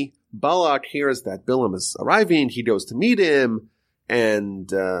finally, Balak hears that Bilam is arriving. He goes to meet him,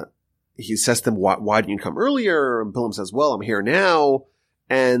 and he says to him, why didn't you come earlier? And Bilam says, well, I'm here now.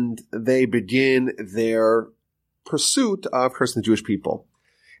 And they begin their pursuit of cursing the Jewish people.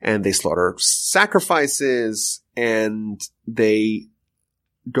 And they slaughter sacrifices, and they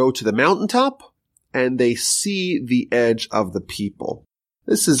go to the mountaintop, and they see the edge of the people.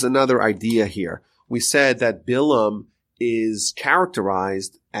 This is another idea here. We said that Bilam is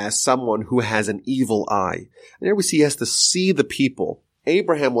characterized as someone who has an evil eye. And here we see he has to see the people.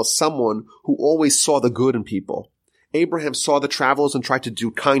 Abraham was someone who always saw the good in people. Abraham saw the travelers and tried to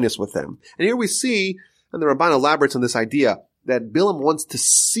do kindness with them. And here we see, and the Ramban elaborates on this idea, that Bilam wants to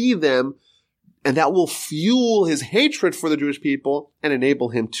see them, and that will fuel his hatred for the Jewish people and enable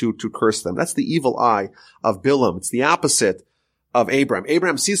him to curse them. That's the evil eye of Bilam. It's the opposite of Abraham.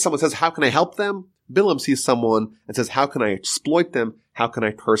 Abraham sees someone and says, how can I help them? Bilam sees someone and says, how can I exploit them? How can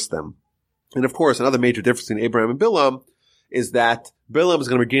I curse them? And of course, another major difference between Abraham and Bilam is that Bilam is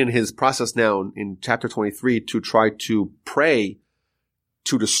going to begin his process now in chapter 23 to try to pray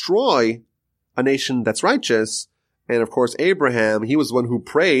to destroy a nation that's righteous. And of course, Abraham, he was the one who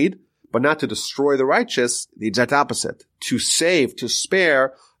prayed, but not to destroy the righteous, the exact opposite, to save, to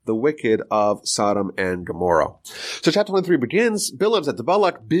spare the wicked of Sodom and Gomorrah. So chapter 23 begins, Bilam said to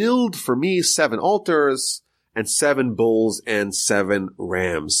Balak, build for me 7 altars and 7 bulls and 7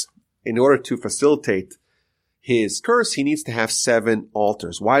 rams. In order to facilitate his curse, he needs to have 7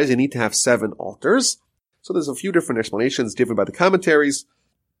 altars. Why does he need to have 7 altars? So there's a few different explanations given by the commentaries.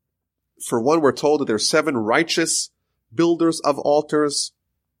 For one, we're told that there's 7 righteous builders of altars,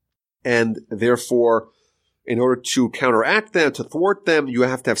 and therefore, in order to counteract them, to thwart them, you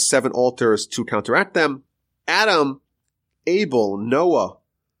have to have 7 altars to counteract them. Adam, Abel, Noah,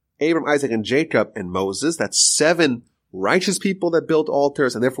 Abram, Isaac, and Jacob, and Moses. That's 7 righteous people that built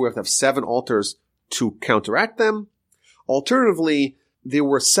altars, and therefore we have to have 7 altars to counteract them. Alternatively, there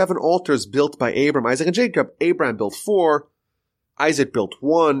were 7 altars built by Abram, Isaac, and Jacob. Abraham built 4, Isaac built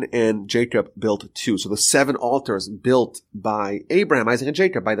 1, and Jacob built 2. So the 7 altars built by Abraham, Isaac, and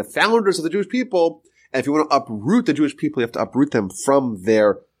Jacob, by the founders of the Jewish people. And if you want to uproot the Jewish people, you have to uproot them from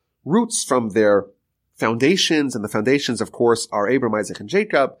their roots, from their foundations. And the foundations, of course, are Abraham, Isaac, and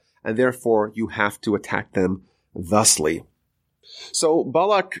Jacob. And therefore, you have to attack them thusly. So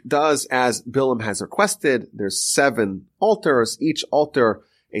Balak does as Bilam has requested. There's 7 altars. Each altar,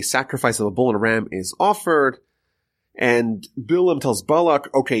 a sacrifice of a bull and a ram is offered. And Bilam tells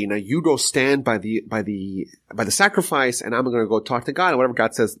Balak, okay, now you go stand by the sacrifice, and I'm going to go talk to God, and whatever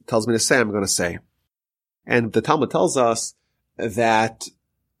God tells me to say, I'm going to say. And the Talmud tells us that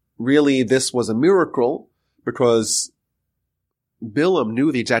really this was a miracle because Bilam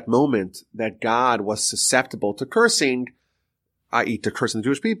knew the exact moment that God was susceptible to cursing, i.e. to cursing the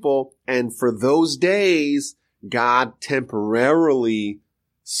Jewish people. And for those days, God temporarily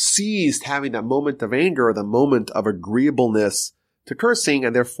ceased having that moment of anger, the moment of agreeableness to cursing,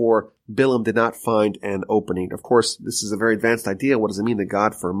 and therefore Bilam did not find an opening. Of course, this is a very advanced idea. What does it mean that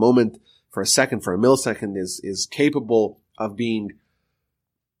God for a moment, for a second, for a millisecond is capable of being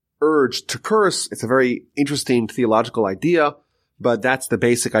urged to curse. It's a very interesting theological idea, but that's the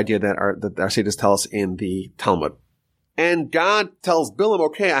basic idea that our sages tell us in the Talmud. And God tells Bilam,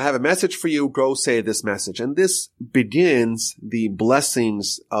 okay, I have a message for you. Go say this message. And this begins the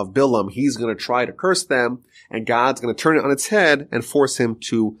blessings of Bilam. He's going to try to curse them, and God's going to turn it on its head and force him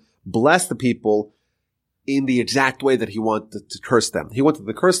to bless the people in the exact way that he wanted to curse them. He wanted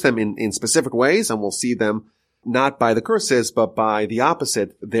to curse them in specific ways, and we'll see them not by the curses, but by the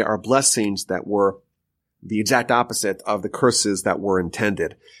opposite. There are blessings that were the exact opposite of the curses that were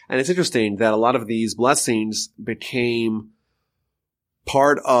intended. And it's interesting that a lot of these blessings became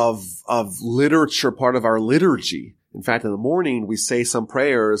part of literature, part of our liturgy. In fact, in the morning, we say some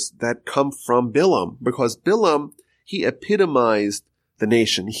prayers that come from Bilam, because Bilam, he epitomized the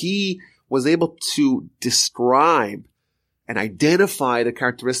nation. He was able to describe and identify the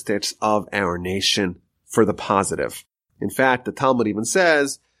characteristics of our nation for the positive. In fact, the Talmud even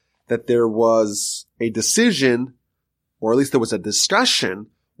says that there was a decision, or at least there was a discussion,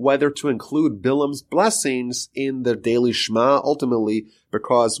 whether to include Bilam's blessings in the daily Shema ultimately,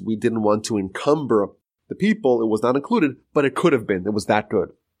 because we didn't want to encumber the people. It was not included, but it could have been. It was that good.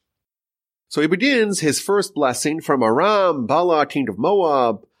 So he begins his first blessing from Aram. Balak, king of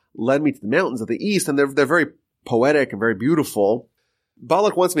Moab, led me to the mountains of the east, and they're very poetic and very beautiful.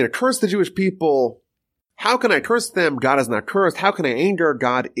 Balak wants me to curse the Jewish people. How can I curse them? God is not cursed. How can I anger?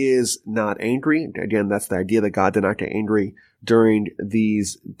 God is not angry. Again, that's the idea that God did not get angry during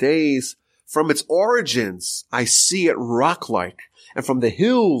these days. From its origins, I see it rock-like. And from the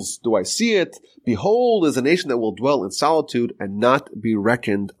hills do I see it. Behold, is a nation that will dwell in solitude and not be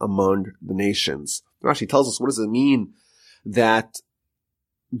reckoned among the nations. Rashi tells us, what does it mean that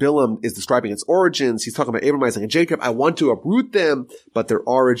Bilam is describing its origins? He's talking about Abraham, Isaac, and Jacob. I want to uproot them, but their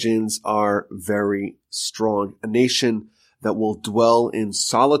origins are very strong. A nation that will dwell in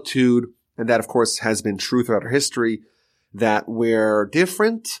solitude. And that, of course, has been true throughout our history, that we're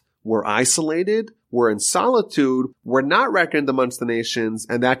different, we're isolated, we're in solitude, we're not reckoned amongst the nations,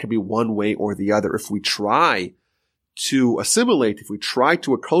 and that could be one way or the other. If we try to assimilate, if we try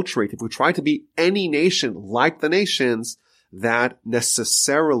to acculturate, if we try to be any nation like the nations, that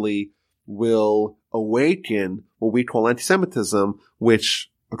necessarily will awaken what we call anti-Semitism, which,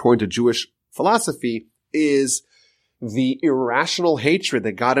 according to Jewish philosophy, is the irrational hatred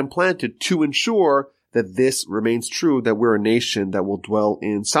that God implanted to ensure that this remains true, that we're a nation that will dwell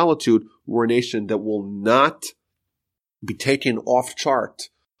in solitude. We're a nation that will not be taken off chart,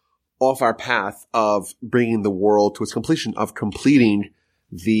 off our path of bringing the world to its completion, of completing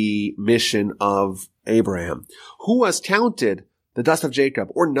the mission of Abraham. Who has counted the dust of Jacob,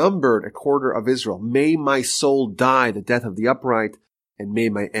 or numbered a quarter of Israel? May my soul die the death of the upright, and may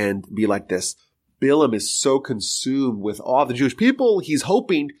my end be like this. Bilam is so consumed with all the Jewish people, he's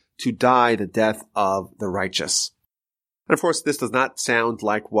hoping to die the death of the righteous. And of course, this does not sound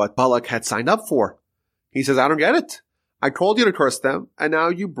like what Balak had signed up for. He says, I don't get it. I called you to curse them, and now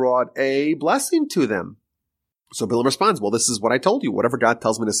you brought a blessing to them. So Bilam responds, well, this is what I told you. Whatever God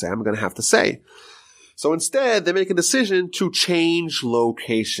tells me to say, I'm going to have to say. So instead, they make a decision to change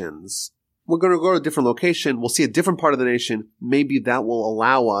locations. We're going to go to a different location. We'll see a different part of the nation. Maybe that will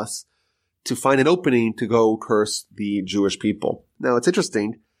allow us to find an opening to go curse the Jewish people. Now, it's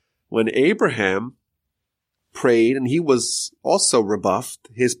interesting. When Abraham prayed, and he was also rebuffed,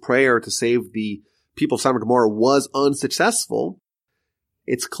 his prayer to save the people of Sodom and Gomorrah was unsuccessful.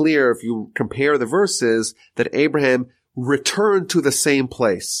 It's clear, if you compare the verses, that Abraham returned to the same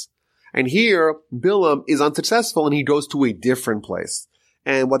place. And here, Bilam is unsuccessful, and he goes to a different place.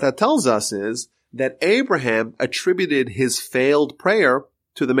 And what that tells us is that Abraham attributed his failed prayer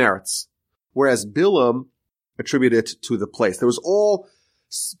to the merits, whereas Bilam attributed it to the place. There was all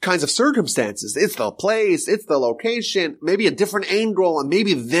kinds of circumstances. It's the place, it's the location, maybe a different angle, and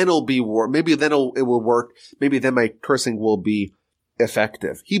maybe then it'll be maybe then it will work. Maybe then my cursing will be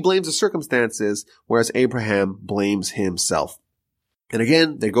effective. He blames the circumstances, whereas Abraham blames himself. And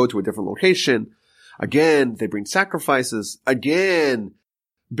again, they go to a different location. Again, they bring sacrifices. Again,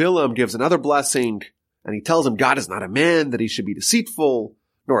 Bilam gives another blessing, and he tells him God is not a man that he should be deceitful,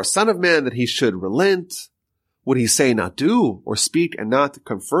 nor a son of man that he should relent. Would he say not do, or speak and not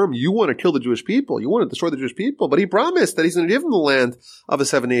confirm? You want to kill the Jewish people. You want to destroy the Jewish people. But he promised that he's going to give them the land of the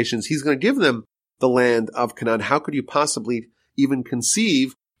 7 nations. He's going to give them the land of Canaan. How could you possibly even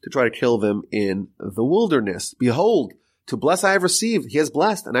conceive to try to kill them in the wilderness? Behold, to bless I have received. He has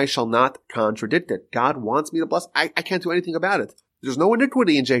blessed, and I shall not contradict it. God wants me to bless. I can't do anything about it. There's no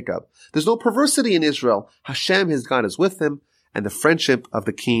iniquity in Jacob. There's no perversity in Israel. Hashem, his God, is with him, and the friendship of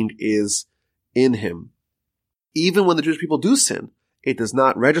the king is in him. Even when the Jewish people do sin, it does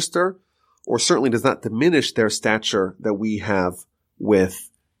not register or certainly does not diminish their stature that we have with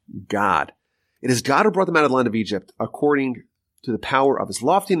God. It is God who brought them out of the land of Egypt according to the power of his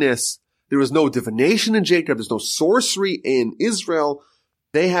loftiness. There is no divination in Jacob. There's no sorcery in Israel.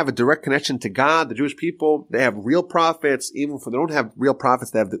 They have a direct connection to God, the Jewish people. They have real prophets. Even if they don't have real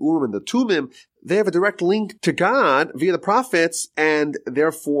prophets, they have the Urim and the Tumim. They have a direct link to God via the prophets, and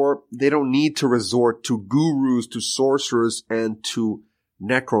therefore they don't need to resort to gurus, to sorcerers, and to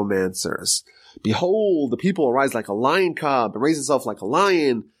necromancers. Behold, the people arise like a lion cub, and raise itself like a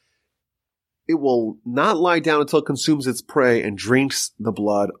lion. It will not lie down until it consumes its prey and drinks the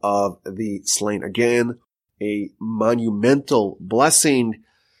blood of the slain. Again, a monumental blessing.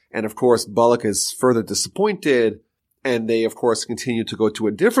 And of course, Balak is further disappointed. And they, of course, continue to go to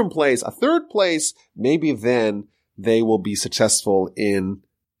a different place, a third place. Maybe then they will be successful in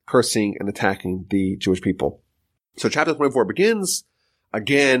cursing and attacking the Jewish people. So chapter 24 begins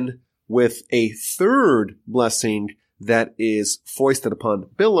again with a third blessing that is foisted upon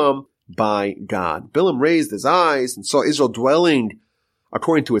Bilam by God. Bilam raised his eyes and saw Israel dwelling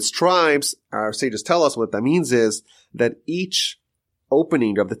according to its tribes. Our sages tell us what that means is that each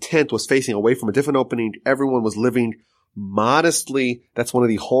opening of the tent was facing away from a different opening. Everyone was living modestly. That's one of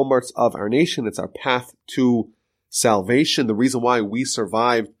the hallmarks of our nation. It's our path to salvation. The reason why we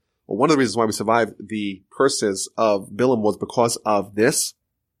survived, or one of the reasons why we survived the curses of Bilam was because of this.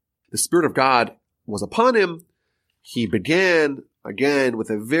 The Spirit of God was upon him. He began again with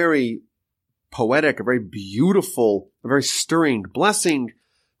a very poetic, a very beautiful, a very stirring blessing.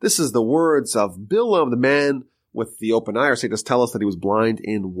 This is the words of Bilam, the man with the open eye. Our sages tell us that he was blind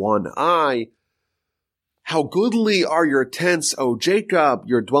in one eye. How goodly are your tents, O Jacob,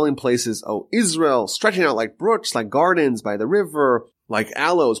 your dwelling places, O Israel, stretching out like brooks, like gardens by the river, like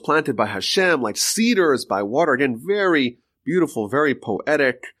aloes planted by Hashem, like cedars by water. Again, very beautiful, very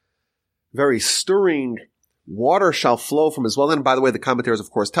poetic, very stirring. Water shall flow from his well. And by the way, the commentators, of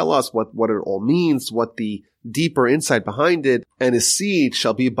course, tell us what it all means, what the deeper insight behind it. And his seed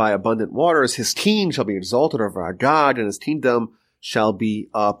shall be by abundant waters. His king shall be exalted over our God, and his kingdom shall be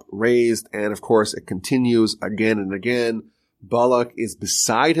upraised. And of course, it continues again and again. Balak is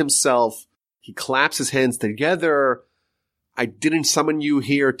beside himself. He claps his hands together. I didn't summon you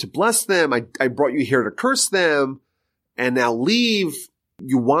here to bless them. I brought you here to curse them. And now leave.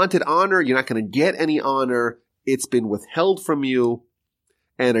 You wanted honor. You're not going to get any honor. It's been withheld from you.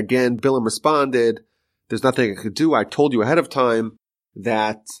 And again, Bilam responded, there's nothing I could do. I told you ahead of time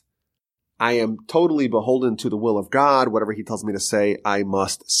that I am totally beholden to the will of God. Whatever he tells me to say, I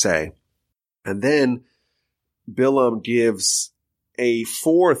must say. And then Bilam gives a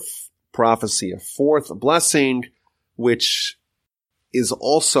fourth prophecy, a fourth blessing, which is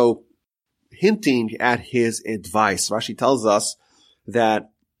also hinting at his advice. Rashi tells us that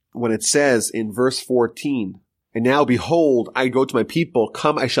when it says in verse 14, and now behold, I go to my people,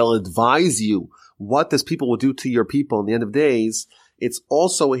 come, I shall advise you what this people will do to your people in the end of days. It's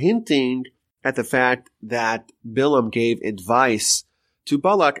also hinting at the fact that Bilam gave advice to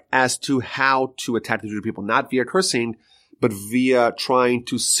Balak as to how to attack the Jewish people, not via cursing, but via trying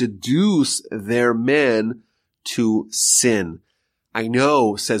to seduce their men to sin. I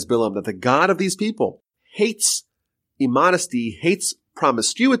know, says Bilam, that the God of these people hates immodesty, hates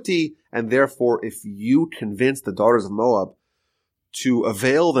promiscuity, and therefore if you convince the daughters of Moab to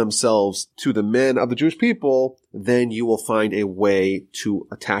avail themselves to the men of the Jewish people, then you will find a way to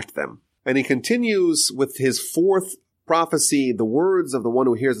attack them. And he continues with his fourth prophecy, the words of the one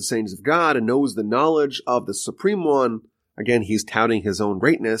who hears the sayings of God and knows the knowledge of the Supreme One. Again, he's touting his own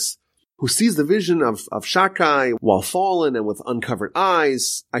greatness. Who sees the vision of Shakai while fallen and with uncovered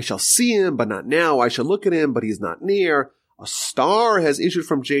eyes. I shall see him, but not now. I shall look at him, but he is not near. A star has issued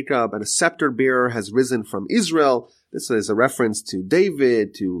from Jacob, and a scepter bearer has risen from Israel. This is a reference to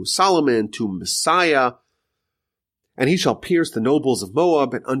David, to Solomon, to Messiah. And he shall pierce the nobles of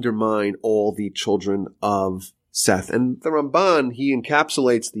Moab and undermine all the children of Seth. And the Ramban, he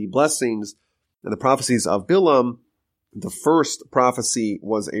encapsulates the blessings and the prophecies of Bilam. The first prophecy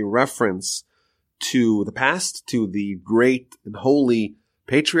was a reference to the past, to the great and holy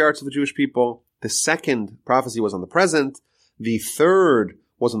patriarchs of the Jewish people. The second prophecy was on the present. The third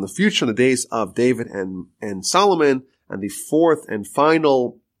was on the future, in the days of David and Solomon. And the fourth and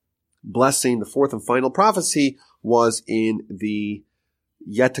final blessing, the fourth and final prophecy was in the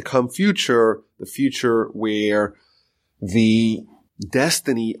yet to come future, the future where the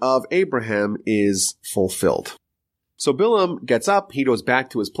destiny of Abraham is fulfilled. So Bilam gets up, he goes back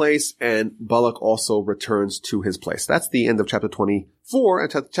to his place, and Balak also returns to his place. That's the end of chapter 24,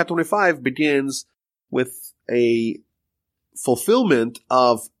 and chapter 25 begins with a fulfillment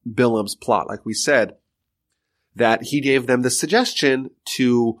of Bilam's plot. Like we said, that he gave them the suggestion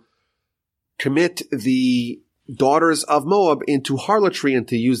to commit the daughters of Moab into harlotry and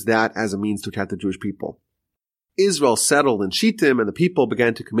to use that as a means to attack the Jewish people. Israel settled in Shittim, and the people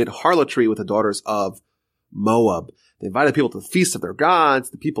began to commit harlotry with the daughters of Moab. They invited people to the feast of their gods.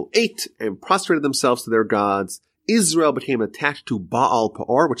 The people ate and prostrated themselves to their gods. Israel became attached to Baal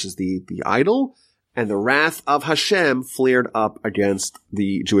Peor, which is the idol, and the wrath of Hashem flared up against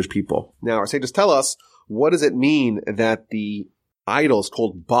the Jewish people. Now, our sages tell us, what does it mean that the idol is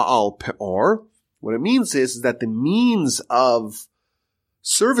called Baal Peor? What it means is that the means of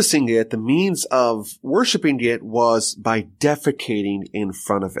servicing it, the means of worshiping it, was by defecating in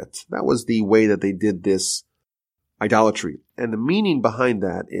front of it. That was the way that they did this idolatry. And the meaning behind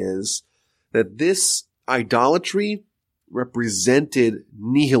that is that this idolatry represented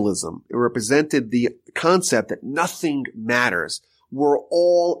nihilism. It represented the concept that nothing matters. We're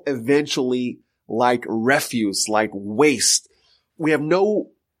all eventually like refuse, like waste. We have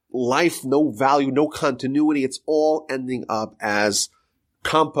no life, no value, no continuity. It's all ending up as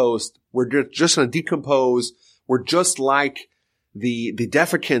compost. We're just going to decompose. We're just like the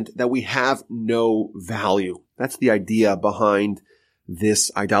defecant, that we have no value. That's the idea behind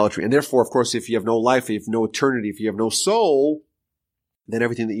this idolatry. And therefore, of course, if you have no life, if you have no eternity, if you have no soul, then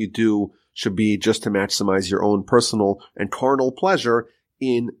everything that you do should be just to maximize your own personal and carnal pleasure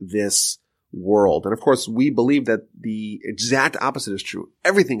in this world. And of course, we believe that the exact opposite is true.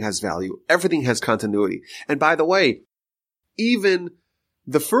 Everything has value. Everything has continuity. And by the way, even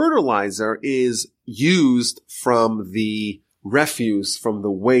the fertilizer is used from the refuse, from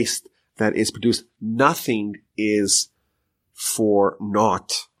the waste that is produced. Nothing is for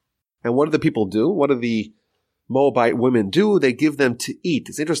naught. And what do the people do? What do the Moabite women do? They give them to eat.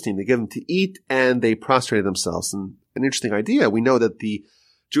 It's interesting. They give them to eat and they prostrate themselves. And an interesting idea. We know that the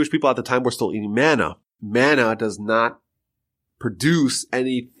Jewish people at the time were still eating manna. Manna does not produce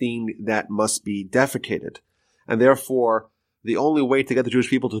anything that must be defecated. And therefore, the only way to get the Jewish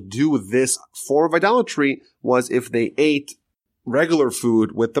people to do this form of idolatry was if they ate regular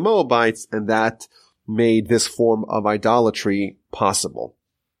food with the Moabites, and that made this form of idolatry possible.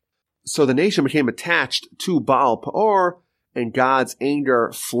 So the nation became attached to Baal Peor, and God's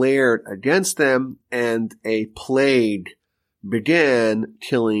anger flared against them, and a plague began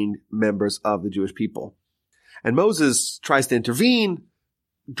killing members of the Jewish people. And Moses tries to intervene,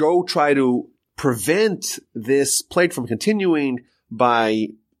 try to prevent this plague from continuing by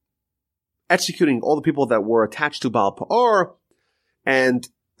executing all the people that were attached to Baal Peor. And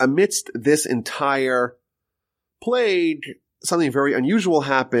amidst this entire plague, something very unusual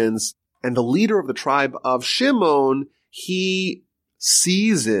happens, and the leader of the tribe of Shimon, he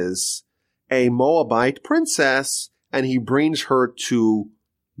seizes a Moabite princess, and he brings her to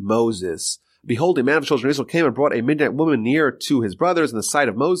Moses. Behold, a man of the children of Israel came and brought a Midianite woman near to his brothers in the sight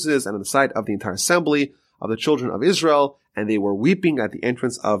of Moses and in the sight of the entire assembly of the children of Israel, and they were weeping at the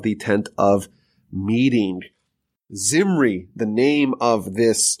entrance of the tent of meeting. Zimri, the name of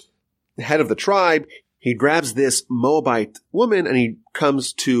this head of the tribe, he grabs this Moabite woman and he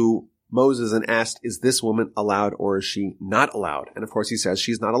comes to Moses and asks, is this woman allowed or is she not allowed? And of course he says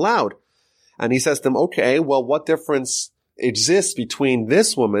she's not allowed. And he says to them, okay, well, what difference exists between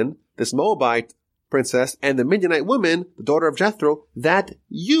this woman, this Moabite princess, and the Midianite woman, the daughter of Jethro, that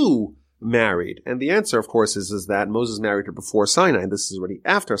you married? And the answer, of course, is that Moses married her before Sinai. This is already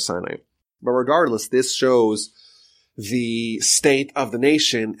after Sinai. But regardless, this shows the state of the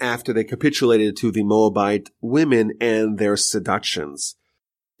nation after they capitulated to the Moabite women and their seductions.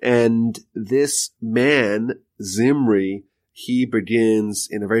 And this man, Zimri, he begins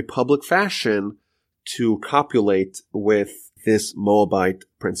in a very public fashion to copulate with this Moabite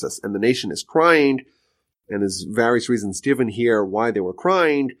princess. And the nation is crying, and there's various reasons given here why they were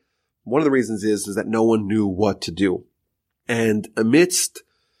crying. One of the reasons is that no one knew what to do. And amidst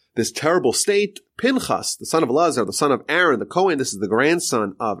this terrible state, Pinchas, the son of Elazar, the son of Aaron, the Kohen, this is the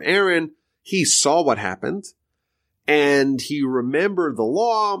grandson of Aaron, he saw what happened, and he remembered the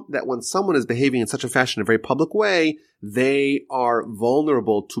law that when someone is behaving in such a fashion in a very public way, they are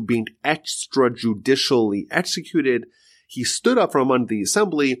vulnerable to being extrajudicially executed. He stood up from among the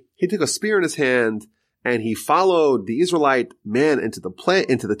assembly, he took a spear in his hand, and he followed the Israelite man into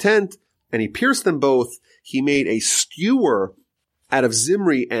the tent, and he pierced them both. He made a skewer out of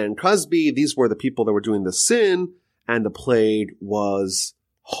Zimri and Cosbi. These were the people that were doing the sin, and the plague was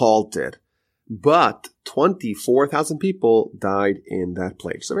halted. But 24,000 people died in that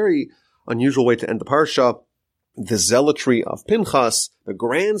plague. It's a very unusual way to end the parsha. The zealotry of Pinchas, the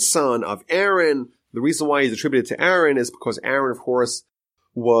grandson of Aaron, The reason why he's attributed to Aaron is because Aaron, of course,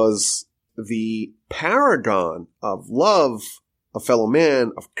 was the paragon of love, of fellow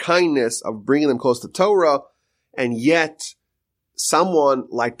man, of kindness, of bringing them close to Torah, and yet someone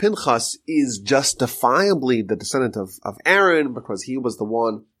like Pinchas is justifiably the descendant of Aaron because he was the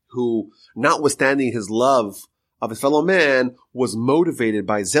one who, notwithstanding his love of his fellow man, was motivated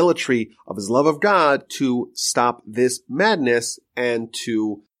by zealotry of his love of God to stop this madness and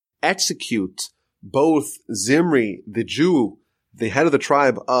to execute both Zimri, the Jew, the head of the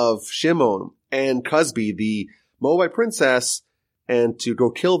tribe of Shimon, and Cosbi, the Moabite princess, and to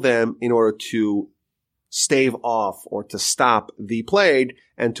go kill them in order to stave off or to stop the plague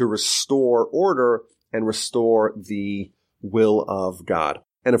and to restore order and restore the will of God.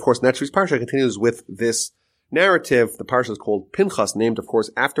 And of course, next week's parsha continues with this narrative. The parsha is called Pinchas, named, of course,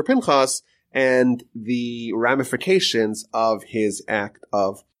 after Pinchas, and the ramifications of his act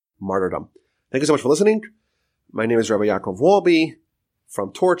of martyrdom. Thank you so much for listening. My name is Rabbi Yaakov Wolbe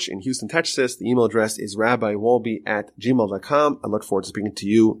from Torch in Houston, Texas. The email address is rabbiwolbe@gmail.com. I look forward to speaking to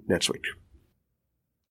you next week.